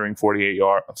 just surrendering 48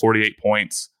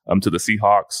 points to the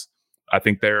Seahawks. I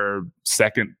think they're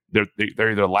second.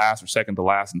 They're either last or second to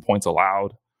last in points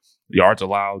allowed, yards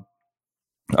allowed.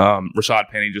 Rashad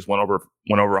Penny just went over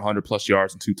 100 plus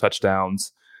yards and 2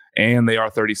 touchdowns, and they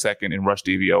are 32nd in rush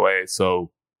DVOA.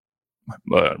 So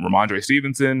Ramondre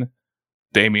Stevenson,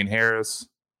 Damian Harris,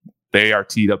 they are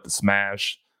teed up to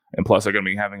smash, and plus they're going to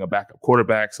be having a backup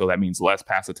quarterback, so that means less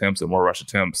pass attempts and more rush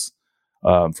attempts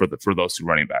for those 2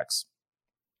 running backs.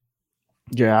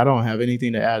 Yeah, I don't have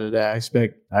anything to add to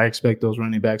that. I expect those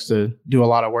running backs to do a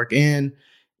lot of work. And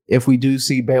if we do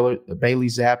see Bailey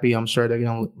Zappi, I'm sure they're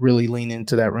going to really lean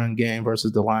into that run game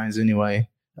versus the Lions anyway.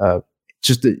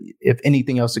 If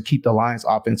anything else, to keep the Lions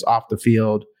offense off the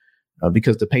field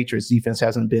because the Patriots defense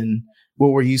hasn't been what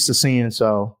we're used to seeing.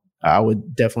 So I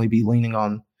would definitely be leaning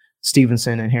on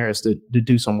Stevenson and Harris to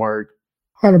do some work.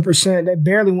 100%. They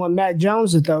barely want Mac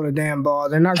Jones to throw the damn ball.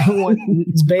 They're not going to want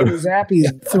Bailey Zappi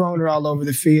throwing it all over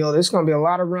the field. It's going to be a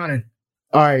lot of running.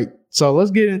 All right. So let's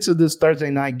get into this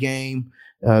Thursday night game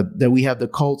that we have the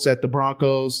Colts at the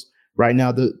Broncos. Right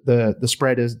now, the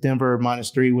spread is Denver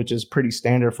 -3, which is pretty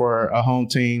standard for a home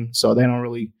team. So they don't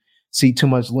really see too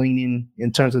much leaning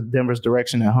in terms of Denver's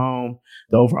direction at home.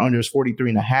 The over-under is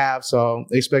 43.5. So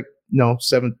they expect,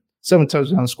 seven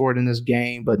touchdowns scored in this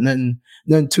game, but nothing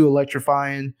too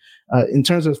electrifying. In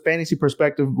terms of fantasy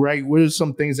perspective, Ray, what are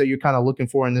some things that you're kind of looking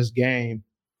for in this game?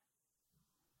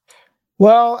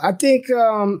 Well, I think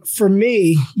for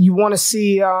me, you want to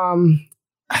see I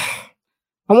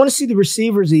want to see the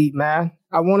receivers eat, man.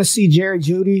 I want to see Jerry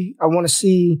Jeudy. I want to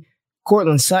see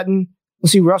Courtland Sutton. I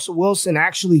see Russell Wilson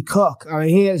actually cook. I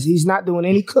mean, he's not doing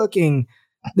any cooking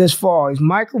this fall. He's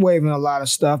microwaving a lot of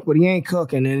stuff, but he ain't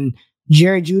cooking. And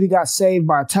Jerry Jeudy got saved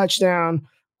by a touchdown.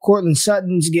 Courtland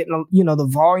Sutton's getting, the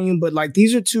volume. But,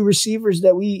 these are two receivers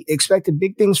that we expected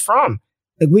big things from.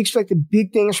 We expected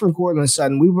big things from Courtland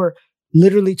Sutton. We were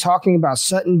literally talking about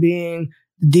Sutton being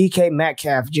the DK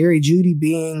Metcalf, Jerry Jeudy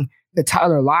being the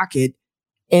Tyler Lockett.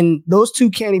 And those two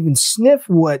can't even sniff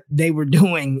what they were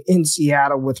doing in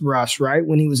Seattle with Russ, right?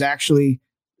 When he was actually,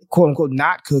 quote unquote,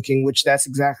 not cooking, which that's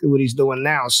exactly what he's doing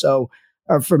now. So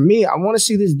for me, I want to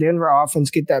see this Denver offense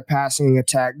get that passing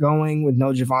attack going with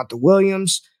no Javonte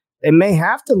Williams. They may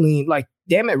have to lean,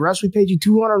 damn it, Russ, we paid you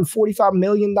 $245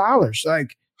 million.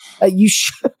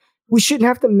 We shouldn't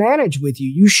have to manage with you.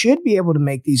 You should be able to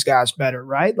make these guys better,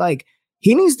 right?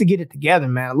 He needs to get it together,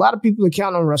 man. A lot of people are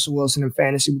counting on Russell Wilson in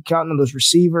fantasy. We're counting on those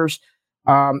receivers.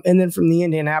 And then from the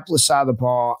Indianapolis side of the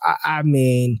ball, I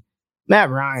mean,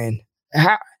 Matt Ryan,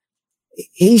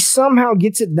 he somehow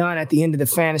gets it done at the end of the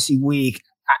fantasy week.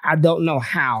 I don't know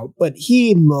how, but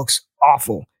he looks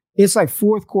awful. It's like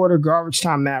fourth quarter garbage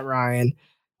time, Matt Ryan.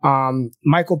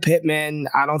 Michael Pittman,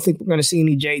 I don't think we're going to see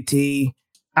any JT.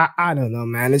 I don't know,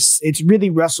 man. It's really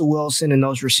Russell Wilson and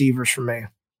those receivers for me.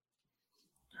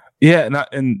 Yeah,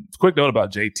 and quick note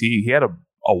about JT, he had a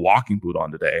walking boot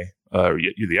on today,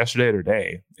 either yesterday or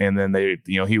today, and then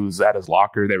he was at his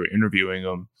locker. They were interviewing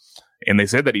him, and they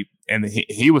said that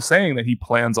he was saying that he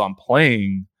plans on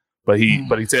playing, but he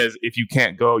says if you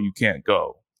can't go, you can't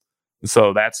go.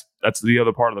 So that's the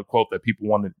other part of the quote that people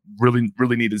want to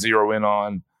really need to zero in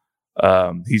on.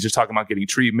 He's just talking about getting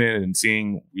treatment and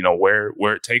seeing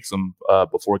where it takes him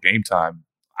before game time.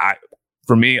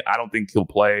 For me, I don't think he'll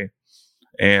play.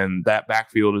 And that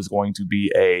backfield is going to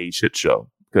be a shit show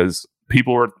because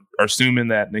people are assuming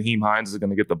that Nyheim Hines is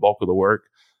going to get the bulk of the work.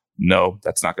 No,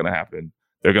 that's not going to happen.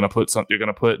 They're going to put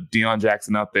Deion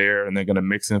Jackson out there, and they're going to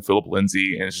mix in Phillip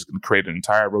Lindsay, and it's just going to create an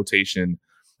entire rotation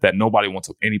that nobody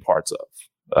wants any parts of.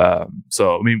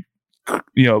 So I mean,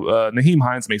 Nyheim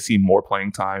Hines may see more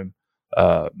playing time,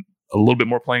 a little bit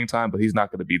more playing time, but he's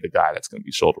not going to be the guy that's going to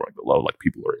be shouldering the load like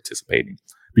people are anticipating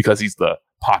because he's the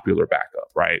popular backup,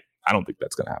 right? I don't think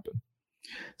that's going to happen.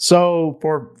 So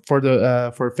for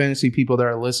fantasy people that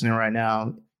are listening right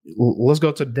now, let's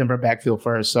go to the Denver backfield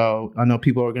first. So I know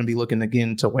people are going to be looking to get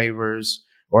into waivers,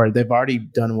 or they've already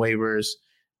done waivers.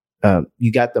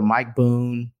 You got the Mike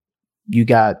Boone, you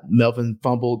got Melvin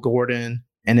Fumble Gordon,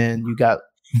 and then you got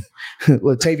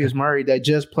Latavius Murray that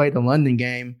just played the London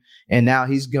game, and now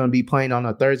he's going to be playing on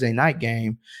a Thursday night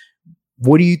game.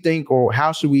 What do you think, or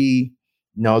how should we,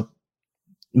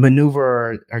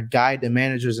 maneuver or guide the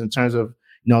managers in terms of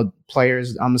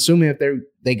players? I'm assuming if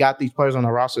they got these players on the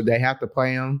roster, they have to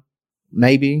play them,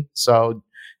 maybe. So,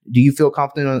 do you feel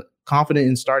confident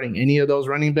in starting any of those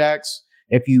running backs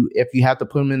if you have to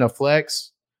put them in a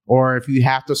flex, or if you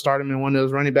have to start them in one of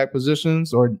those running back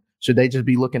positions, or should they just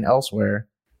be looking elsewhere?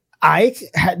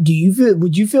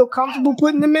 Would you feel comfortable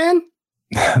putting them in?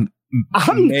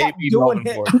 I'm not doing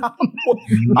it.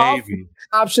 Maybe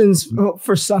options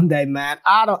for Sunday, man.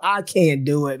 I can't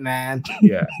do it, man.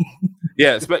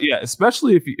 Yeah,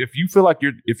 especially if you feel like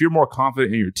you're more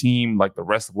confident in your team, like the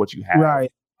rest of what you have.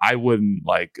 Right. I wouldn't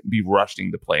be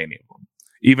rushing to play any of them,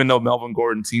 even though Melvin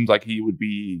Gordon seems like he would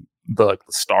be the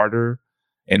starter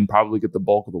and probably get the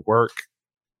bulk of the work.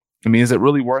 I mean, is it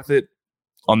really worth it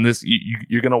on this?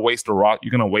 You're gonna waste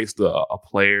a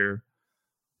player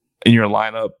in your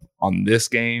lineup on this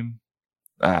game.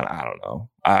 I don't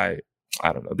know. I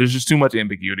I don't know. There's just too much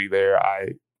ambiguity there.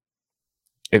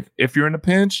 If you're in a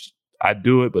pinch, I'd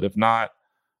do it, but if not,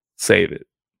 save it.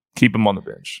 Keep him on the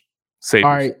bench. Save.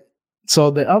 All right. So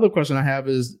the other question I have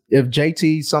is, if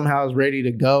JT somehow is ready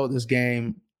to go this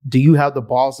game, do you have the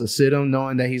balls to sit him,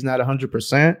 knowing that he's not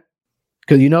 100%?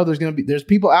 Because there's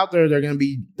people out there that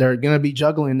are gonna be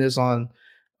juggling this on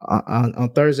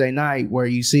Thursday night, where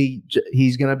you see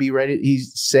he's gonna be ready. He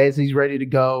says he's ready to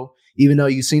go, even though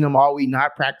you've seen him all week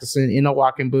not practicing in a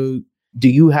walking boot. Do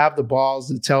you have the balls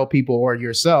to tell people or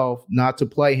yourself not to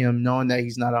play him, knowing that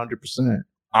he's not 100%?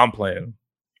 I'm playing him.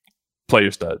 Play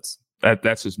your studs.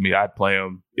 That's just me. I'd play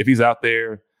him if he's out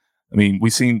there. I mean, we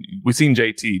seen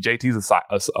JT. JT's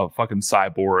a fucking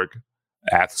cyborg,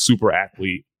 super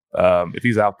athlete. If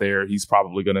he's out there, he's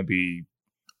probably going to be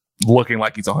looking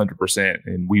like he's 100%,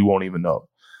 and we won't even know.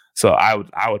 So I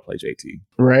would play JT.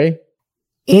 Ray?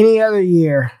 Any other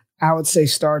year, I would say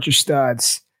start your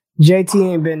studs.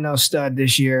 JT ain't been no stud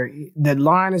this year. The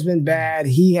line has been bad.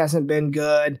 He hasn't been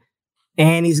good,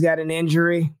 and he's got an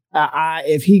injury.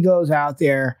 If he goes out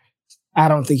there, I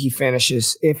don't think he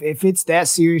finishes. If it's that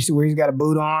serious to where he's got a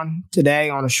boot on today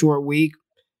on a short week,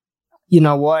 you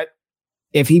know what?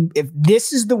 If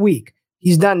this is the week,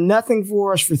 he's done nothing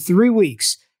for us for 3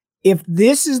 weeks. If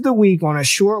this is the week on a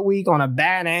short week on a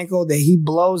bad ankle that he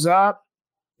blows up,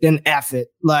 then F it.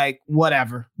 Like,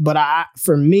 whatever. But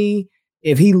for me,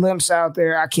 if he limps out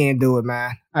there, I can't do it,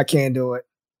 man. I can't do it.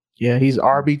 Yeah, he's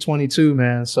RB22,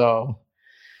 man. So,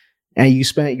 and you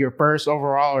spent your first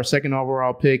overall or second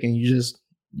overall pick, and you're just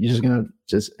gonna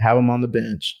just have him on the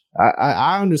bench.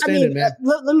 I understand it, man.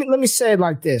 Let me say it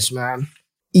like this, man.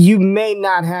 You may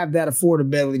not have that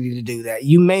affordability to do that.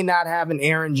 You may not have an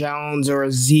Aaron Jones or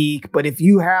a Zeke, but if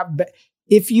you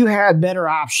had better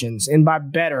options, and by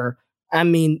better, I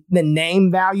mean the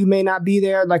name value may not be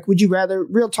there. Like, would you rather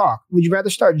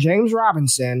start James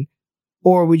Robinson,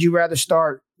 or would you rather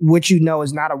start what you know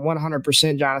is not a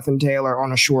 100% Jonathan Taylor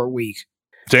on a short week?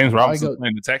 James Robinson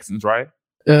playing the Texans, right?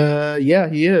 Yeah,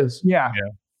 he is. Yeah.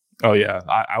 Oh yeah,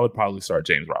 I would probably start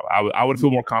James Robinson. I would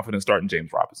feel more confident starting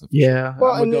James Robinson. Yeah,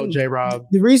 well, I would go J-Rob.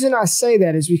 The reason I say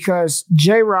that is because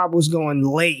J-Rob was going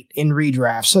late in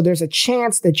redraft, so there's a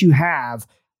chance that you have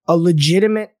a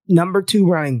legitimate number 2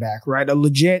 running back, right?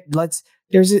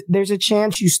 There's a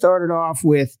chance you started off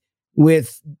with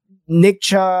Nick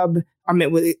Chubb. I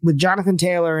mean, with Jonathan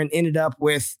Taylor, and ended up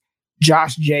with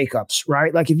Josh Jacobs,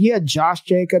 right? Like, if you had Josh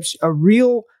Jacobs, a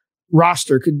real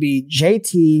roster could be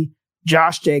JT,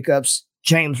 Josh Jacobs,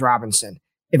 James Robinson.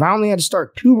 If I only had to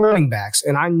start 2 running backs,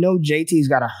 and I know JT's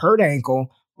got a hurt ankle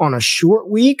on a short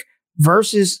week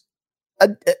versus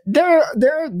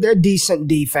they're decent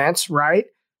defense, right?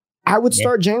 I would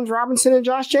start James Robinson and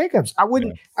Josh Jacobs. I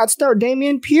wouldn't. Yeah. I'd start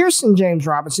Dameon Pierce and James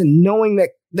Robinson, knowing that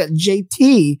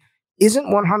JT isn't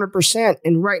 100%.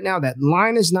 And right now, that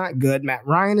line is not good. Matt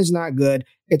Ryan is not good.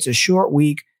 It's a short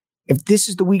week. If this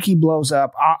is the week he blows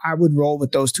up, I would roll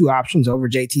with those 2 options over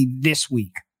JT this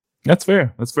week. That's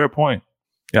fair. That's a fair point.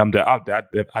 Yeah,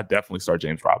 I'd definitely start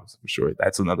James Robinson for sure.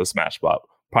 That's another smash spot.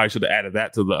 Probably should have added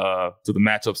that to the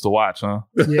matchups to watch, huh?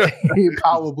 Yeah,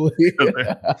 probably.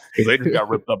 Because they just got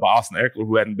ripped up by Austin Eckler,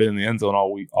 who hadn't been in the end zone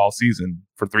all season,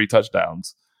 for 3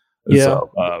 touchdowns. And yeah,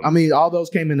 so, I mean, all those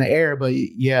came in the air, but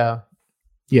yeah.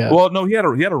 Well, no, he had a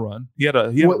run.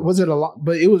 Was it a lot?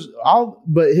 But it was all.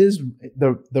 But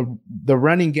the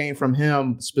running game from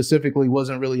him specifically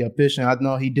wasn't really efficient. I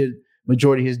know he did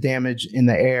majority of his damage in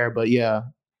the air, but yeah.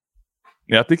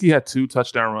 Yeah, I think he had 2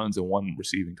 touchdown runs and 1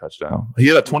 receiving touchdown. He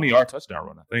had a 20-yard touchdown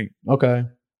run, I think. Okay.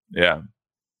 Yeah.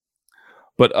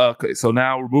 But okay, so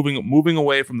now we're moving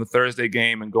away from the Thursday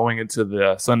game and going into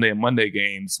the Sunday and Monday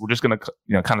games. We're just going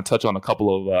to kind of touch on a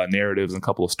couple of narratives and a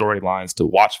couple of storylines to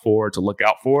watch for, to look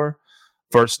out for.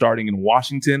 First, starting in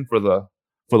Washington for the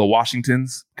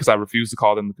Washingtons, because I refuse to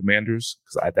call them the Commanders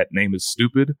because that name is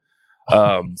stupid. So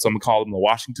I'm going to call them the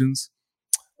Washingtons.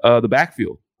 The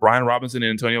backfield. Brian Robinson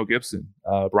and Antonio Gibson.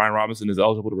 Brian Robinson is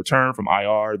eligible to return from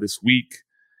IR this week,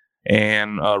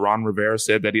 and Ron Rivera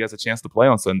said that he has a chance to play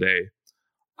on Sunday.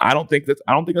 I don't think that's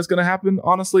going to happen,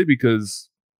 honestly, because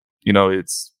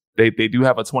they do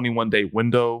have a 21-day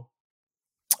window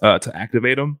to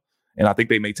activate him, and I think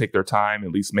they may take their time,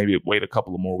 at least maybe wait a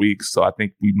couple of more weeks. So I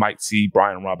think we might see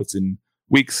Brian Robinson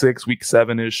week 6, week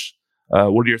 7-ish.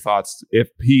 What are your thoughts if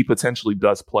he potentially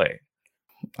does play?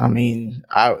 I mean,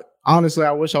 honestly,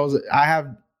 I have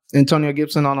Antonio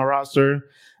Gibson on a roster.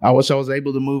 I wish I was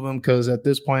able to move him, because at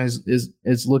this point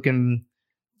it's looking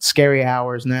scary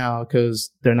hours now, because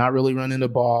they're not really running the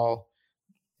ball.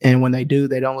 And when they do,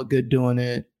 they don't look good doing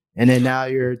it. And then now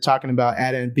you're talking about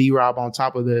adding B-Rob on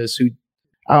top of this, who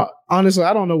Honestly,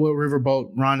 I don't know what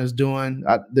Riverboat Ron is doing.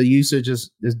 The usage is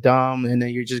dumb, and then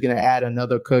you're just gonna add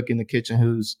another cook in the kitchen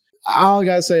who's. All I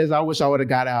gotta say is I wish I would have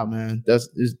got out, man.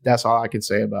 That's all I can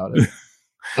say about it.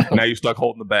 Now you're stuck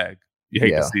holding the bag. You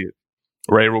hate to see it.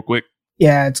 Ray, real quick.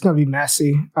 Yeah, it's going to be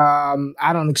messy.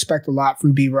 I don't expect a lot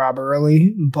from B-Rob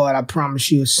early, but I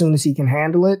promise you, as soon as he can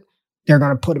handle it, they're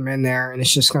going to put him in there, and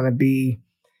it's just going to be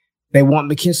 – they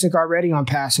want McKissic already on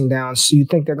passing down. So you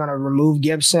think they're going to remove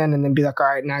Gibson and then be like, all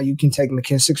right, now you can take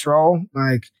McKissic's role?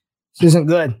 Like, this isn't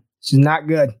good. This is not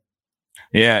good.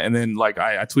 Yeah, and then, like,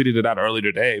 I tweeted it out earlier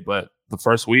today, but the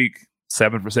first week,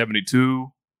 7 for 72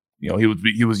 –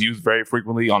 he was used very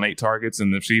frequently on 8 targets in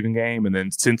the receiving game. And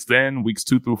then since then, weeks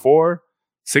 2 through 4,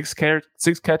 6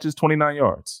 catches, 29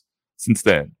 yards since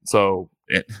then. So,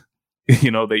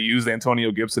 they used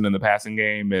Antonio Gibson in the passing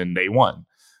game and they won.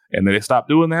 And then they stopped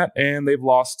doing that and they've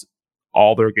lost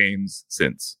all their games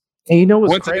since. And you know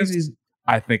what's crazy?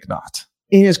 I think not.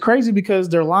 And it's crazy because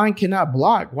their line cannot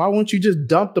block. Why won't you just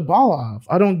dump the ball off?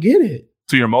 I don't get it.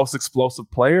 To your most explosive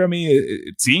player, I mean,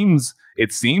 it seems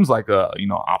like a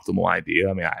optimal idea.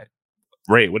 I mean,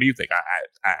 Ray, what do you think?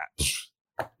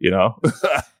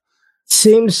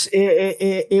 Seems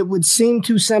it would seem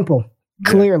too simple.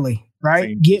 Clearly,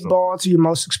 right? Get ball to your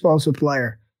most explosive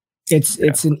player.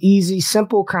 It's an easy,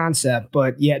 simple concept,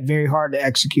 but yet very hard to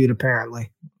execute. Apparently,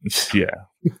 yeah.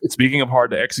 Speaking of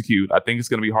hard to execute, I think it's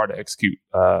going to be hard to execute.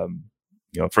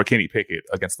 For Kenny Pickett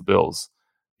against the Bills,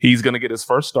 he's going to get his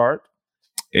first start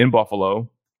in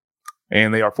Buffalo,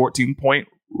 and they are 14-point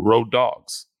road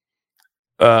dogs.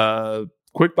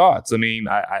 Quick thoughts. I mean,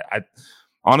 I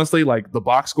honestly, like, the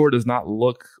box score doesn't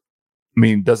look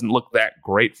that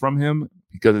great from him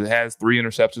because it has 3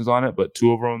 interceptions on it, but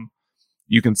 2 of them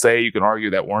you can argue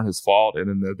that weren't his fault. And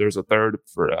then there's a third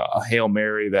for a Hail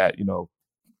Mary that,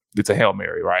 it's a Hail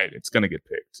Mary, right? It's going to get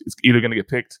picked. It's either going to get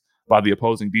picked by the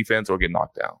opposing defense or get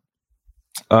knocked down.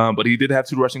 But he did have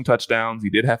 2 rushing touchdowns. He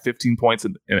did have 15 points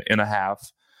in a half.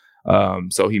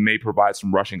 So he may provide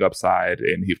some rushing upside,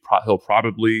 and he'll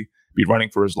probably be running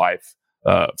for his life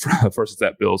versus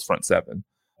that Bills front 7.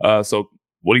 So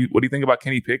what do you think about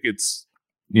Kenny Pickett's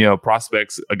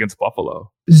prospects against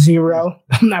Buffalo? 0.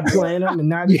 I'm not playing him, and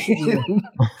neither should you.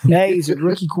 A, he's a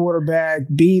rookie quarterback.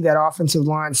 B, that offensive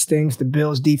line stinks. The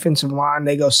Bills' defensive line,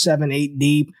 they go 7-8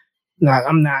 deep.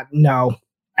 No.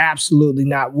 Absolutely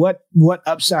not. What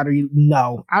upside are you?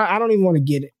 No, I don't even want to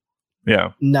get it.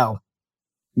 Yeah. No.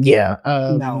 Yeah.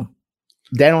 No.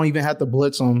 They don't even have to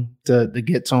blitz them to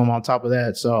get to him on top of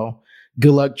that. So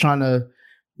good luck trying to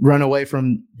run away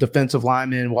from defensive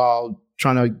linemen while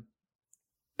trying to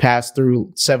pass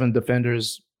through 7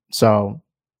 defenders. So,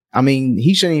 I mean,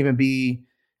 he shouldn't even be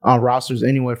on rosters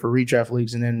anyway for redraft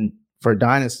leagues. And then for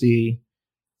Dynasty,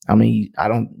 I mean,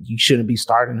 you shouldn't be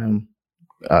starting him.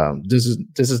 This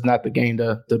is not the game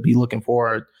to be looking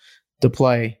forward to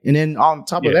play. And then on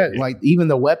top of that, like, even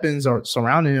the weapons are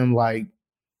surrounding him, like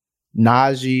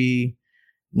Najee,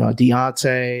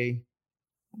 Deontay,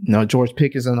 George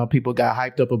Pickens. I know people got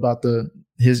hyped up about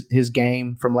his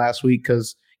game from last week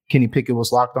because Kenny Pickett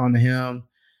was locked on to him.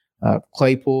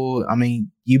 Claypool. I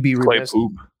mean, you'd be remiss.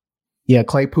 Claypool. Yeah,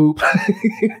 Clay Poop.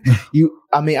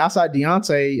 Outside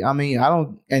Deontay, I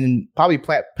don't, and probably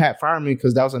Pat Freiermuth,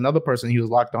 because that was another person he was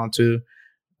locked on to.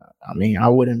 I mean, I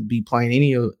wouldn't be playing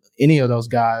any of those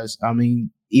guys. I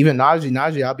mean, even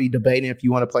Najee, I'll be debating if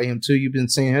you want to play him too. You've been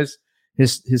seeing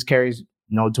his carries,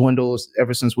 dwindle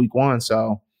ever since week 1.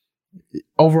 So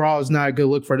overall, it's not a good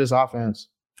look for this offense.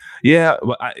 Yeah,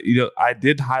 but I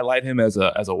did highlight him as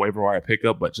a waiver wire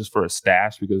pickup, but just for a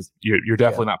stash, because you're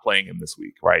definitely not playing him this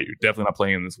week, right? You're definitely not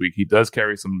playing him this week. He does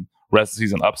carry some rest of the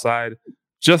season upside,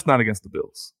 just not against the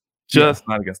Bills.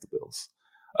 Not against the Bills.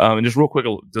 And just real quick,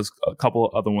 just a couple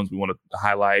of other ones we want to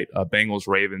highlight. Bengals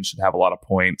Ravens should have a lot of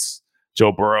points.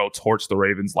 Joe Burrow torched the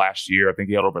Ravens last year. I think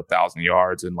he had over 1,000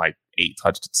 yards and like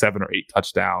 7 or 8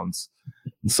 touchdowns.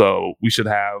 So we should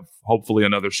have hopefully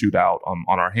another shootout on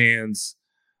our hands.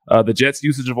 The Jets'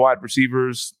 usage of wide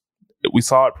receivers, we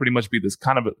saw it pretty much be this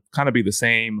kind of be the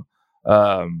same.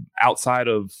 Outside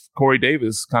of Corey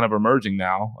Davis, kind of emerging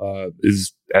now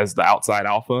is as the outside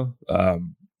alpha.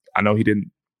 I know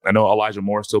Elijah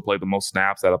Moore still played the most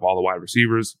snaps out of all the wide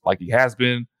receivers, like he has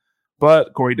been,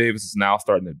 but Corey Davis is now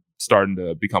starting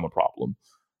to become a problem.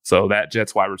 So that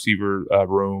Jets wide receiver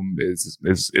room is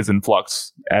in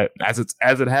flux as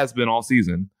it has been all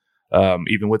season.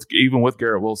 Even with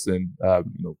Garrett Wilson,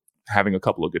 having a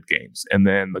couple of good games, and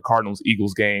then the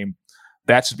Cardinals-Eagles game,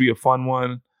 that should be a fun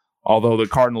one. Although the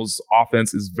Cardinals'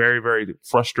 offense is very, very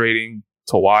frustrating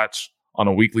to watch on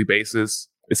a weekly basis.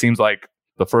 It seems like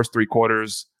the first 3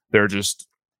 quarters they're just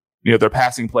their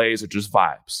passing plays are just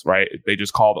vibes, right? They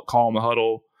just call in the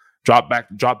huddle, drop back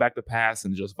the pass,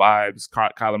 and just vibes.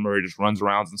 Kyler Murray just runs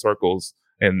around in circles,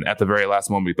 and at the very last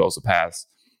moment he throws a pass.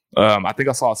 I think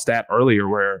I saw a stat earlier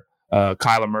where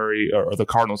Kyler Murray or the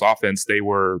Cardinals offense, they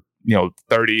were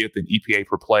 30th in EPA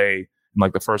per play in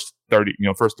like the first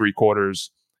 3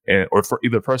 quarters, or for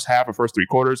either first half or first 3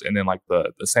 quarters, and then like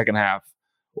the second half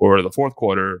or the fourth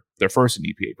quarter, they're first in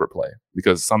EPA per play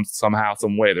because somehow,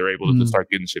 some way they're able to just start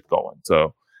getting shit going.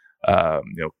 So,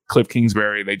 Cliff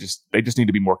Kingsbury, they just need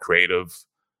to be more creative.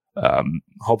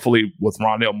 Hopefully with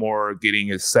Rondale Moore getting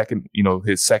his second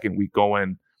week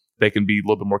going, they can be a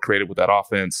little bit more creative with that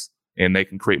offense and they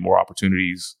can create more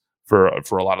opportunities for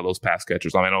a lot of those pass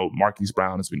catchers. I know Marquise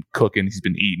Brown has been cooking. He's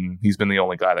been eating. He's been the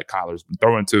only guy that Kyler's been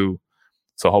throwing to.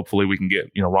 So hopefully we can get,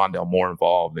 Rondale Moore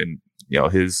involved, and,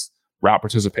 his route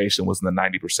participation was in the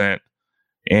 90%.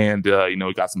 And,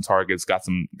 he got some targets, got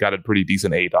a pretty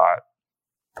decent ADOT.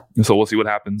 And so we'll see what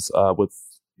happens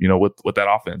with that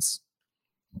offense.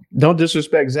 Don't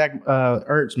disrespect Zach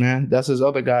Ertz, man. That's his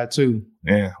other guy too.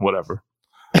 Yeah, whatever.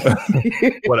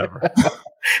 Whatever.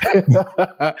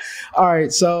 All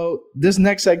right. So this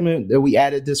next segment that we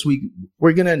added this week,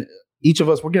 each of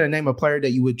us, we're gonna name a player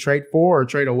that you would trade for or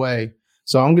trade away.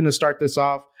 So I'm gonna start this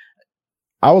off.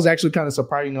 I was actually kind of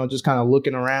surprised, just kind of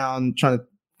looking around, trying to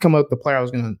come up with the player I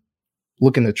was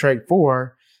looking to trade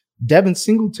for. Devin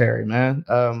Singletary, man.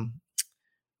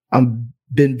 I'm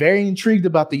been very intrigued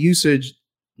about the usage,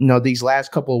 these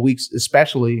last couple of weeks,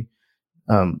 especially.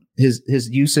 His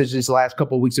usage these last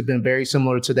couple of weeks have been very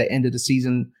similar to the end of the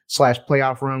season /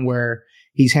 playoff run, where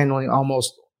he's handling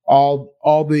almost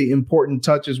all the important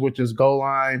touches, which is goal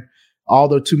line, all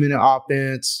the 2-minute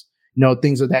offense,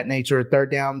 things of that nature, third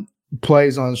down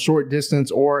plays on short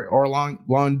distance or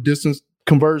long distance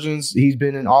conversions. He's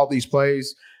been in all these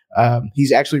plays.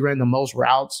 He's actually ran the most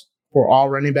routes for all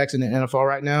running backs in the NFL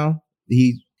right now.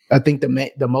 I think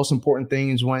the most important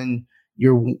thing is when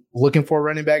you're looking for a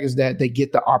running back is that they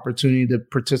get the opportunity to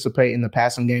participate in the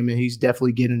passing game, and he's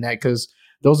definitely getting that, because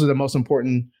those are the most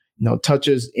important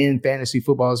touches in fantasy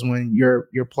football, is when your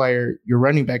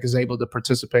running back is able to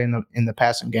participate in the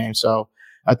passing game. So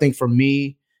I think for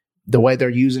me, the way they're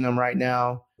using him right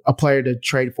now, a player to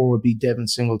trade for would be Devin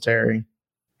Singletary.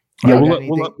 Yeah,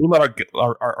 we'll let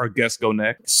our guest go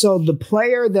next. So the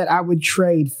player that I would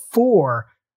trade for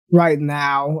right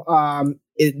now,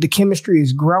 the chemistry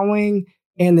is growing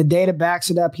and the data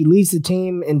backs it up. He leads the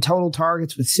team in total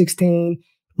targets with 16,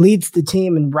 leads the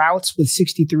team in routes with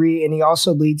 63, and he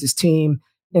also leads his team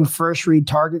in first read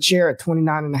target share at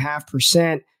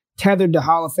 29.5%. Tethered to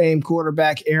Hall of Fame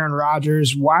quarterback Aaron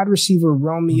Rodgers. Wide receiver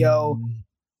Romeo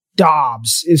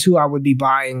Doubs is who I would be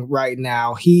buying right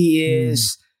now.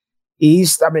 He's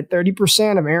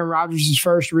 30% of Aaron Rodgers'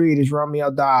 first read is Romeo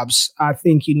Doubs. I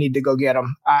think you need to go get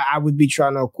him. I would be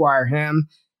trying to acquire him.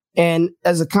 And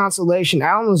as a consolation,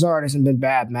 Allen Lazard hasn't been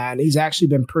bad, man. He's actually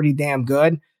been pretty damn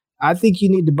good. I think you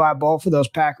need to buy both of those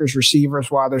Packers receivers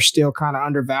while they're still kind of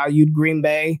undervalued. Green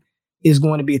Bay is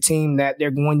going to be a team that they're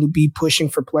going to be pushing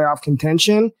for playoff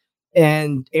contention,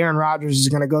 and Aaron Rodgers is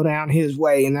going to go down his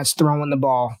way, and that's throwing the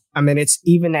ball. I mean, it's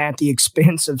even at the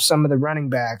expense of some of the running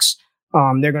backs.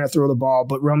 They're going to throw the ball,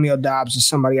 but Romeo Doubs is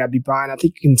somebody I'd be buying. I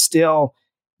think you can still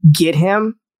get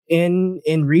him in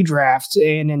redraft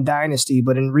and in Dynasty,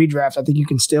 but in redraft, I think you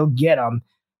can still get him,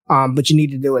 but you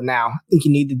need to do it now. I think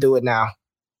you need to do it now.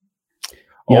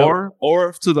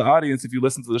 Or to the audience, if you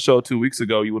listened to the show 2 weeks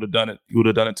ago, you would have done it. You would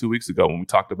have done it 2 weeks ago when we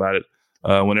talked about it.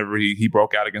 Whenever he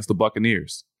broke out against the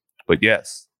Buccaneers. But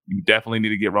yes, you definitely need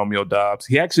to get Romeo Doubs.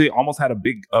 He actually almost had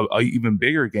a even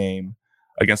bigger game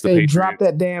against the Patriots. They dropped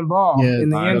that damn ball in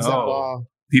the end zone.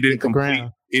 He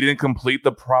didn't complete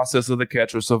the process of the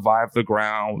catch or survive the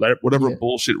ground. Whatever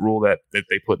bullshit rule that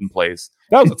they put in place.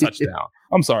 That was a touchdown.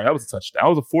 I'm sorry, that was a touchdown. That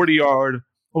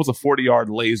was a 40-yard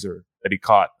laser that he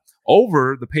caught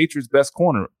over the Patriots' best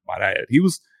corner, might I add.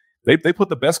 They put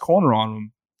the best corner on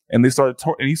him, and he started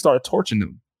torching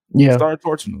him. Yeah, started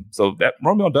torching him. So that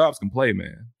Romeo Doubs can play,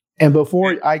 man. And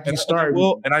before you start,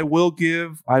 I will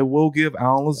give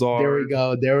Allen Lazard.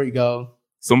 There we go.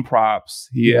 Some props.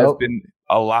 He has been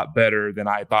a lot better than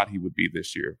I thought he would be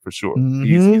this year, for sure. Mm-hmm.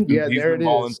 He's been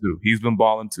balling too. He's been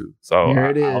balling too. So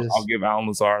I'll give Allen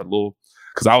Lazard a little,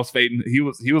 because I was fading. He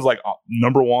was like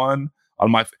number one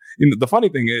on my. The funny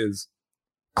thing is,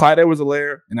 Clyde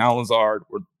Edwards-Helaire and Allen Lazard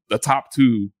were the top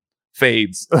two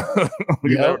fades.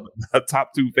 The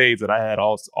top two fades that I had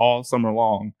all summer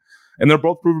long, and they're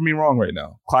both proving me wrong right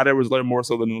now. Clyde Edwards-Helaire more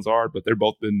so than Lazard, but they've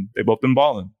both been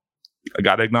balling. I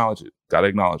gotta acknowledge it.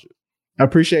 I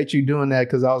appreciate you doing that,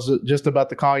 because I was just about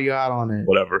to call you out on it.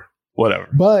 Whatever. whatever.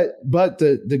 But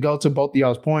to go to both of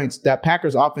y'all's points, that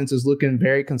Packers offense is looking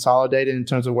very consolidated in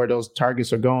terms of where those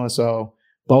targets are going. So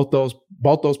both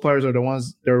those players are the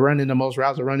ones they're running the most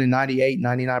routes. They're running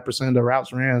 99% of the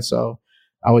routes ran. So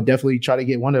I would definitely try to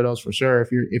get one of those for sure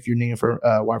if you're needing for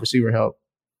wide receiver help.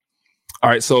 All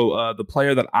right, so the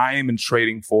player that I am in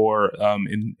trading for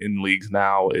in leagues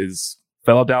now is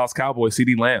fellow Dallas Cowboy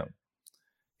CeeDee Lamb.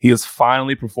 He is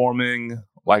finally performing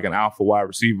like an alpha wide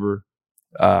receiver.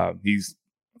 He's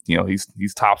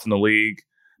tops in the league,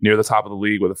 near the top of the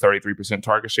league with a 33%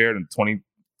 target share and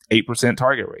 28%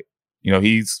 target rate.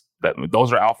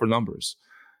 Those are alpha numbers.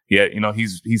 Yeah,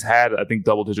 he's had, I think,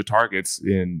 double-digit targets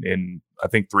in I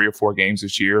think 3 or 4 games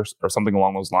this year or something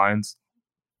along those lines.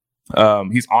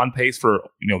 He's on pace for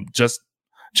just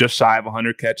shy of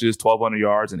 100 catches, 1,200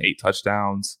 yards, and 8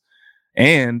 touchdowns,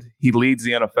 and he leads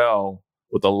the NFL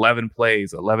with 11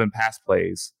 pass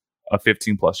plays of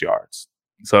 15 plus yards.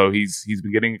 So he's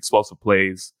been getting explosive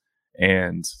plays,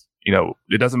 and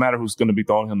it doesn't matter who's going to be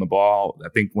throwing him the ball. I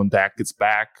think when Dak gets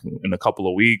back in a couple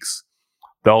of weeks,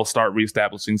 they'll start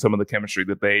reestablishing some of the chemistry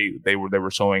that they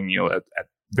were showing at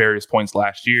various points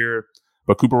last year.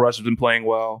 But Cooper Rush has been playing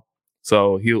well,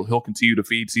 so he'll continue to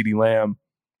feed CeeDee Lamb.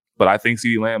 But I think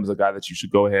CeeDee Lamb is a guy that you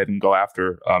should go ahead and go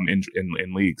after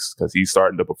in leagues, because he's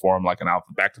starting to perform like an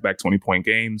alpha, back-to-back 20-point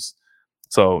games.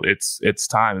 So it's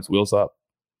time. It's wheels up.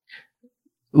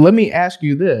 Let me ask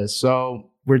you this. So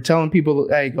we're telling people,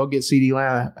 hey, go get CeeDee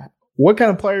Lamb. What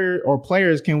kind of player or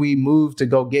players can we move to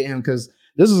go get him? Because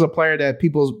this is a player that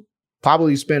people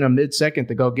probably spend a mid-second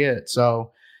to go get.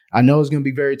 So I know it's going to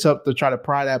be very tough to try to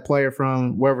pry that player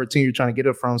from wherever team you're trying to get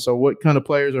it from. So what kind of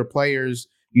players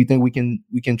do you think we can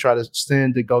try to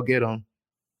send to go get them?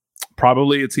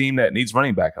 Probably a team that needs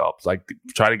running back help. Like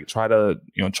try to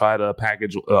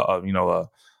package.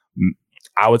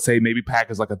 I would say maybe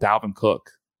package like a Dalvin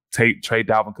Cook. Trade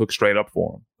Dalvin Cook straight up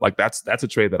for him. Like that's a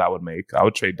trade that I would make. I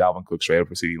would trade Dalvin Cook straight up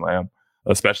for CeeDee Lamb,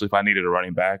 especially if I needed a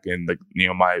running back and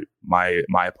my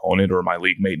opponent or my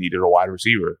league mate needed a wide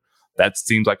receiver. That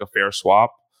seems like a fair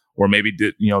swap. Or maybe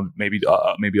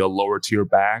a lower tier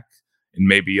back and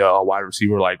maybe a wide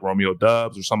receiver like Romeo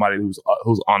Doubs or somebody who's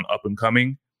on up and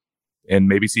coming, and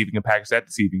maybe see if you can package that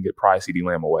to see if you can get CeeDee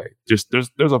Lamb away. Just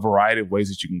there's a variety of ways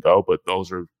that you can go, but those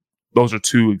are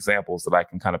 2 examples that I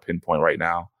can kind of pinpoint right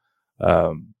now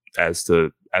as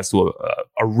to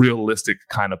a realistic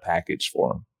kind of package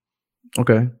for him.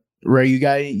 Okay, Ray, you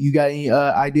got any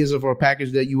ideas of a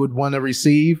package that you would want to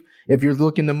receive if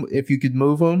you could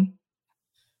move them?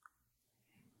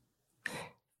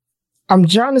 I'm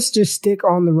trying to just stick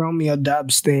on the Romeo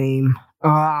Doubs theme.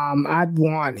 I'd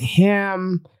want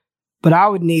him, but I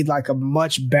would need like a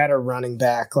much better running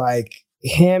back, like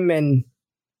him. And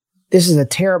this is a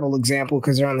terrible example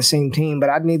because they're on the same team, but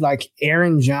I'd need like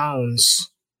Aaron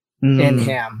Jones and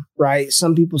him, right?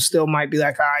 Some people still might be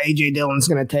like, AJ Dillon's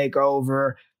going to take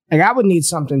over. Like I would need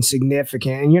something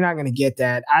significant, and you're not going to get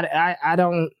that. I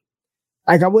don't.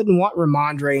 Like I wouldn't want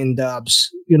Ramondre and Doubs.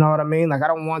 You know what I mean? Like I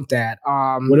don't want that.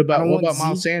 What about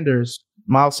Miles Sanders?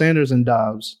 Miles Sanders and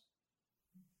Doubs.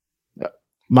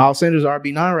 Miles Sanders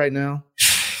RB9 right now.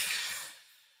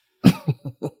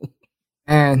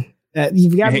 And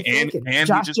you've got to be and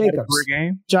Josh Jacobs.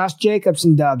 Josh Jacobs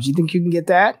and Doubs. You think you can get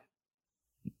that?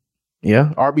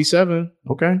 Yeah, RB7.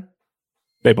 Okay.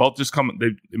 They both just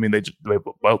they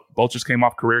both just came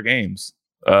off career games.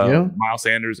 Miles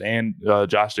Sanders and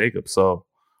Josh Jacobs. So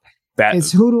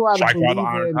it's who do I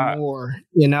believe in more?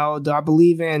 Do I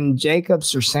believe in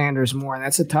Jacobs or Sanders more? And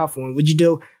that's a tough one. Would you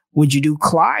do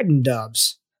Clyde and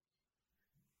Doubs?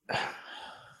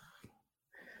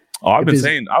 Oh, I've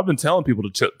been telling people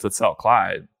to sell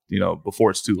Clyde, before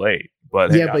it's too late.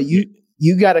 But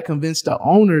you got to convince the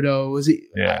owner though. Is he?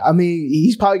 Yeah. I mean,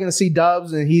 he's probably going to see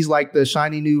Doubs and he's like the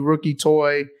shiny new rookie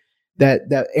toy.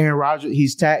 That Aaron Rodgers,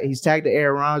 he's tagged to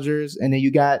Aaron Rodgers, and then you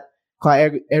got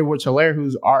Clyde Edwards-Helaire,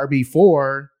 who's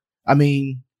RB4. I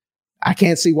mean, I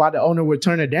can't see why the owner would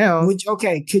turn it down.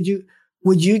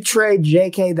 Would you trade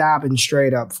J.K. Dobbins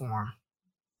straight up for him?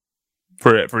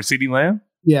 For CeeDee Lamb?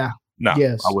 Yeah. No,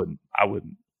 yes. I wouldn't.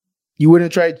 You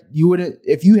wouldn't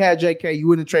if you had J.K., you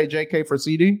wouldn't trade J.K. for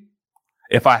CeeDee?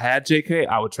 If I had J.K.,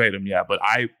 I would trade him, yeah. But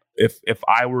if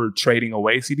I were trading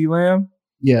away CeeDee Lamb,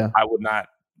 yeah, I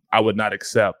would not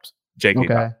accept J.K.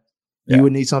 Okay. Yeah. You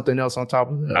would need something else on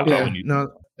top of that. Okay. No,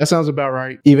 that sounds about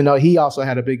right. Even though he also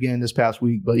had a big game this past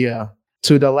week. But yeah.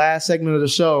 To the last segment of the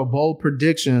show, bold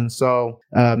predictions. So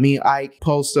me and Ike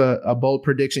post a bold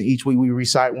prediction each week. We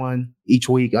recite one each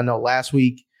week. I know last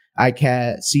week Ike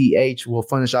had CH will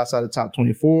finish outside the top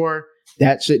 24.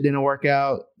 That shit didn't work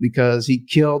out because he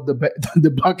killed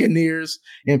the Buccaneers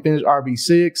and finished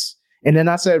RB6. And then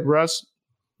I said Russ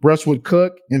would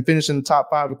cook and finish in the top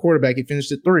 5 of quarterback. He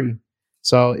finished at 3.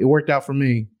 So it worked out for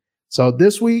me. So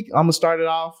this week, I'm going to start it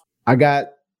off. I got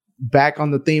back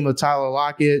on the theme of Tyler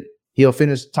Lockett. He'll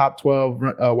finish top 12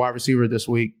 wide receiver this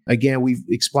week. Again, we've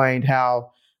explained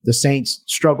how the Saints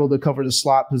struggled to cover the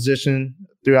slot position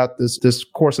throughout this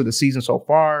course of the season so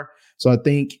far. So I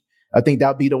think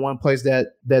that'll be the one place that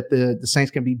the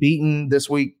Saints can be beaten this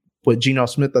week with Geno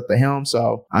Smith at the helm.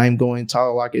 So I'm going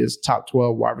Tyler Lockett as top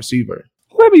 12 wide receiver.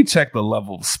 Let me check the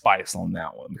level of spice on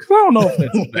that one, because I don't know if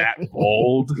it's that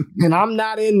bold. And I'm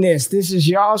not in this. This is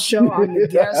y'all's show. I'm the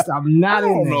guest. I'm not in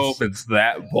this. I don't know if it's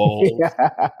that bold.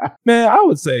 Man, I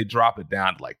would say drop it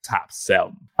down to like top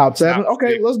 7. Top 7?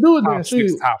 Okay, let's do it then. Top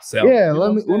 6, top 7. Yeah,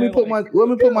 let me put my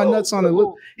nuts on it.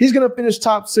 Look, he's gonna finish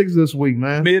top 6 this week,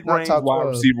 man. Mid-range wide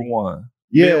receiver 1.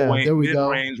 Yeah, there we go.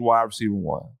 Mid-range wide receiver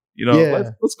 1. You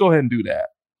know, let's go ahead and do that.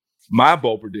 My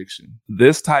bold prediction: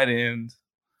 this tight end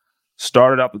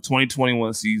started out the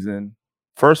 2021 season,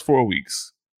 first 4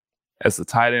 weeks as the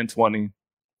tight end 20,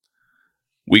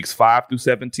 weeks 5 through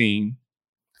 17,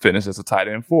 finished as a tight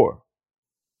end 4.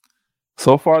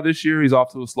 So far this year, he's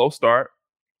off to a slow start.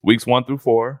 Weeks 1 through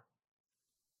 4,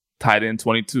 tight end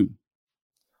 22.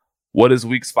 What is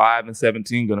weeks 5 and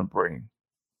 17 going to bring?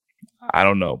 I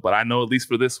don't know, but I know at least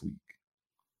for this week,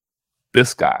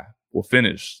 this guy will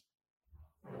finish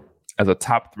as a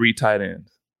top 3 tight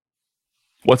end.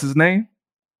 What's his name?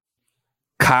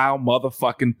 Kyle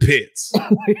motherfucking Pitts.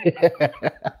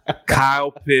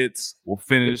 Kyle Pitts will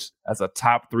finish as a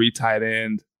top 3 tight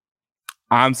end.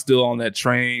 I'm still on that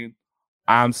train.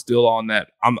 I'm still on that.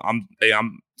 I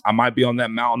might be on that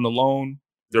mountain alone.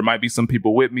 There might be some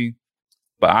people with me,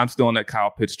 but I'm still on that Kyle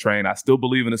Pitts train. I still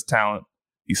believe in his talent.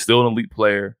 He's still an elite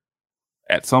player.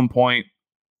 At some point,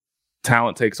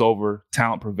 talent takes over.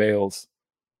 Talent prevails.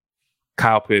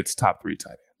 Kyle Pitts, top 3 tight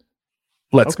end.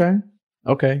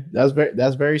 Okay.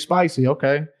 That's very spicy.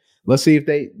 Okay. Let's see if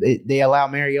they allow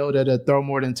Mariota to throw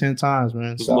more than 10 times,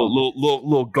 man. So.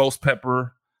 Little ghost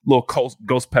pepper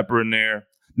in there.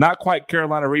 Not quite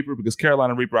Carolina Reaper, because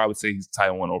Carolina Reaper, I would say he's tight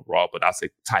end 1 overall, but I'll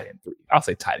say tight end 3. I'll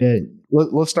say tight end. Yeah.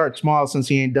 We'll start small since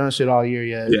he ain't done shit all year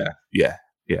yet. Yeah.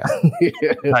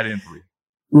 Tight end 3.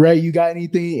 Ray, you got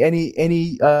anything?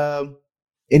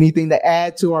 Anything to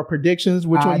add to our predictions?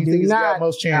 Which one do you think has got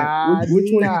most chance? Which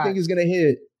one do you think is going to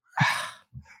hit?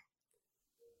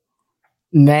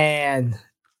 Man,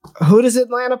 who does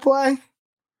Atlanta play?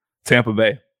 Tampa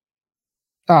Bay.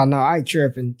 Oh, no, I ain't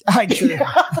tripping.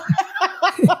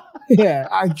 Yeah,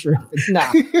 I'm tripping.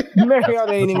 Nah,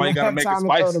 Mariota ain't even got time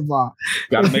to throw the ball.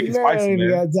 Got to make it spicy, man.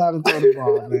 Got time to throw the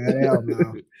ball, man. Hell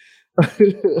no.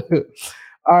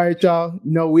 All right, y'all.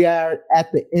 You know, we are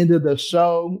at the end of the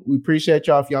show. We appreciate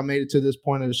y'all if y'all made it to this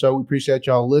point of the show. We appreciate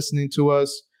y'all listening to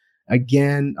us.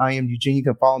 Again, I am Eugene. You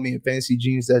can follow me at Fantasy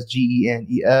Genius. That's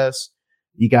GENES.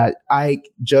 You got Ike,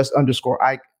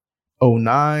 _Ike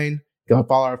 09. You can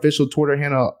follow our official Twitter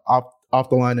handle, off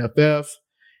the line FF.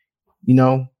 You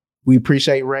know, we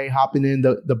appreciate Ray hopping in,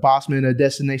 the boss man of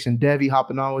Destination Devy,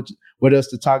 hopping on with us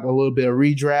to talk a little bit of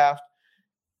redraft.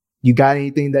 You got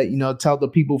anything that, tell the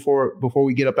people before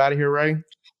we get up out of here, Ray?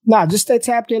 Nah, just stay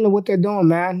tapped into what they're doing,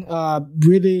 man.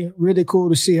 Really, really cool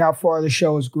to see how far the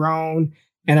show has grown.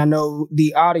 And I know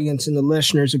the audience and the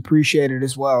listeners appreciate it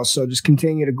as well. So just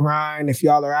continue to grind. If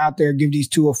y'all are out there, give these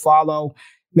two a follow.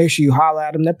 Make sure you holler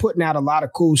at them. They're putting out a lot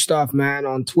of cool stuff, man,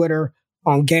 on Twitter,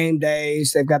 on game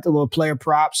days. They've got the little player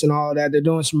props and all of that. They're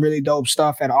doing some really dope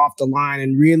stuff at Off the Line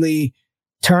and really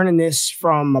turning this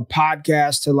from a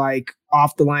podcast to like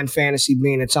Off the Line fantasy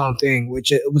being its own thing,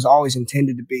 which it was always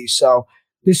intended to be. So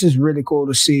this is really cool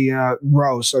to see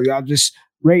grow. So y'all just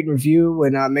rate and review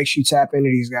and make sure you tap into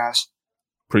these guys.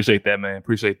 Appreciate that, man.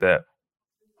 Appreciate that.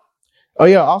 Oh,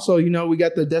 yeah. Also, we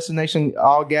got the Destination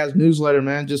All Gas newsletter,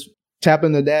 man. Just tap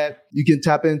into that. You can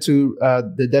tap into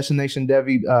the Destination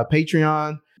Devy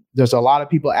Patreon. There's a lot of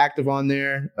people active on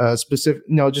there, specific,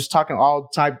 just talking all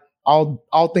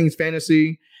things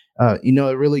fantasy.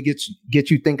 It really gets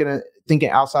you thinking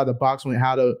outside the box when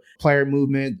how to player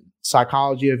movement,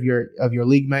 psychology of your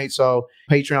league mate. So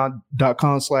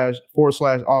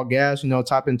patreon.com//all gas,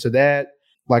 type into that.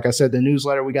 Like I said, the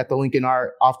newsletter, we got the link in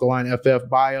our Off the Line FF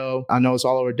bio. I know it's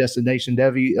all over Destination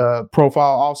Devy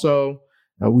profile also.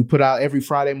 We put out every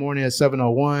Friday morning at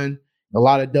 7:01. A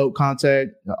lot of dope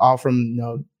content, all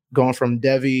from, going from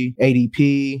Devy,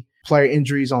 ADP, player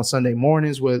injuries on Sunday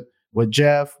mornings with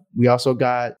Jeff. We also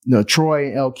got Troy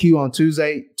and LQ on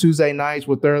Tuesday nights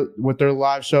with their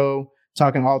live show.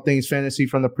 talking all things fantasy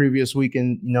from the previous week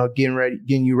and,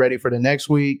 getting you ready for the next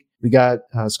week. We got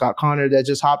Scott Connor that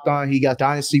just hopped on. He got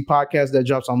Dynasty podcast that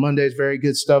drops on Mondays. Very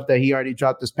good stuff that he already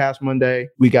dropped this past Monday.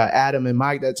 We got Adam and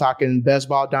Mike that talking best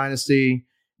ball dynasty.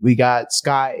 We got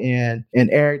Scott and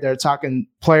Eric that are talking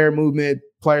player movement,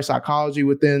 player psychology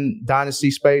within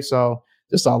dynasty space. So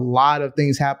just a lot of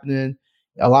things happening.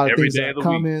 A lot of things that are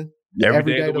coming.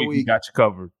 Every day of the week, we got you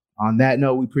covered. On that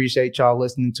note, we appreciate y'all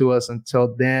listening to us.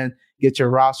 Until then, get your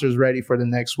rosters ready for the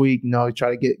next week.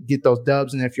 Try to get those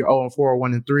dubs. And if you're 0-4 or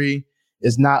 1-3,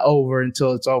 it's not over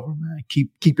until it's over, man.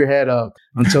 Keep your head up.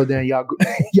 Until then,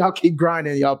 y'all keep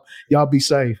grinding. Y'all be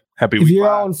safe. Happy week. If you're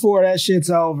 0-4, that shit's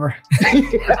over.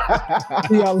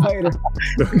 See y'all later.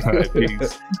 All right,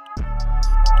 peace.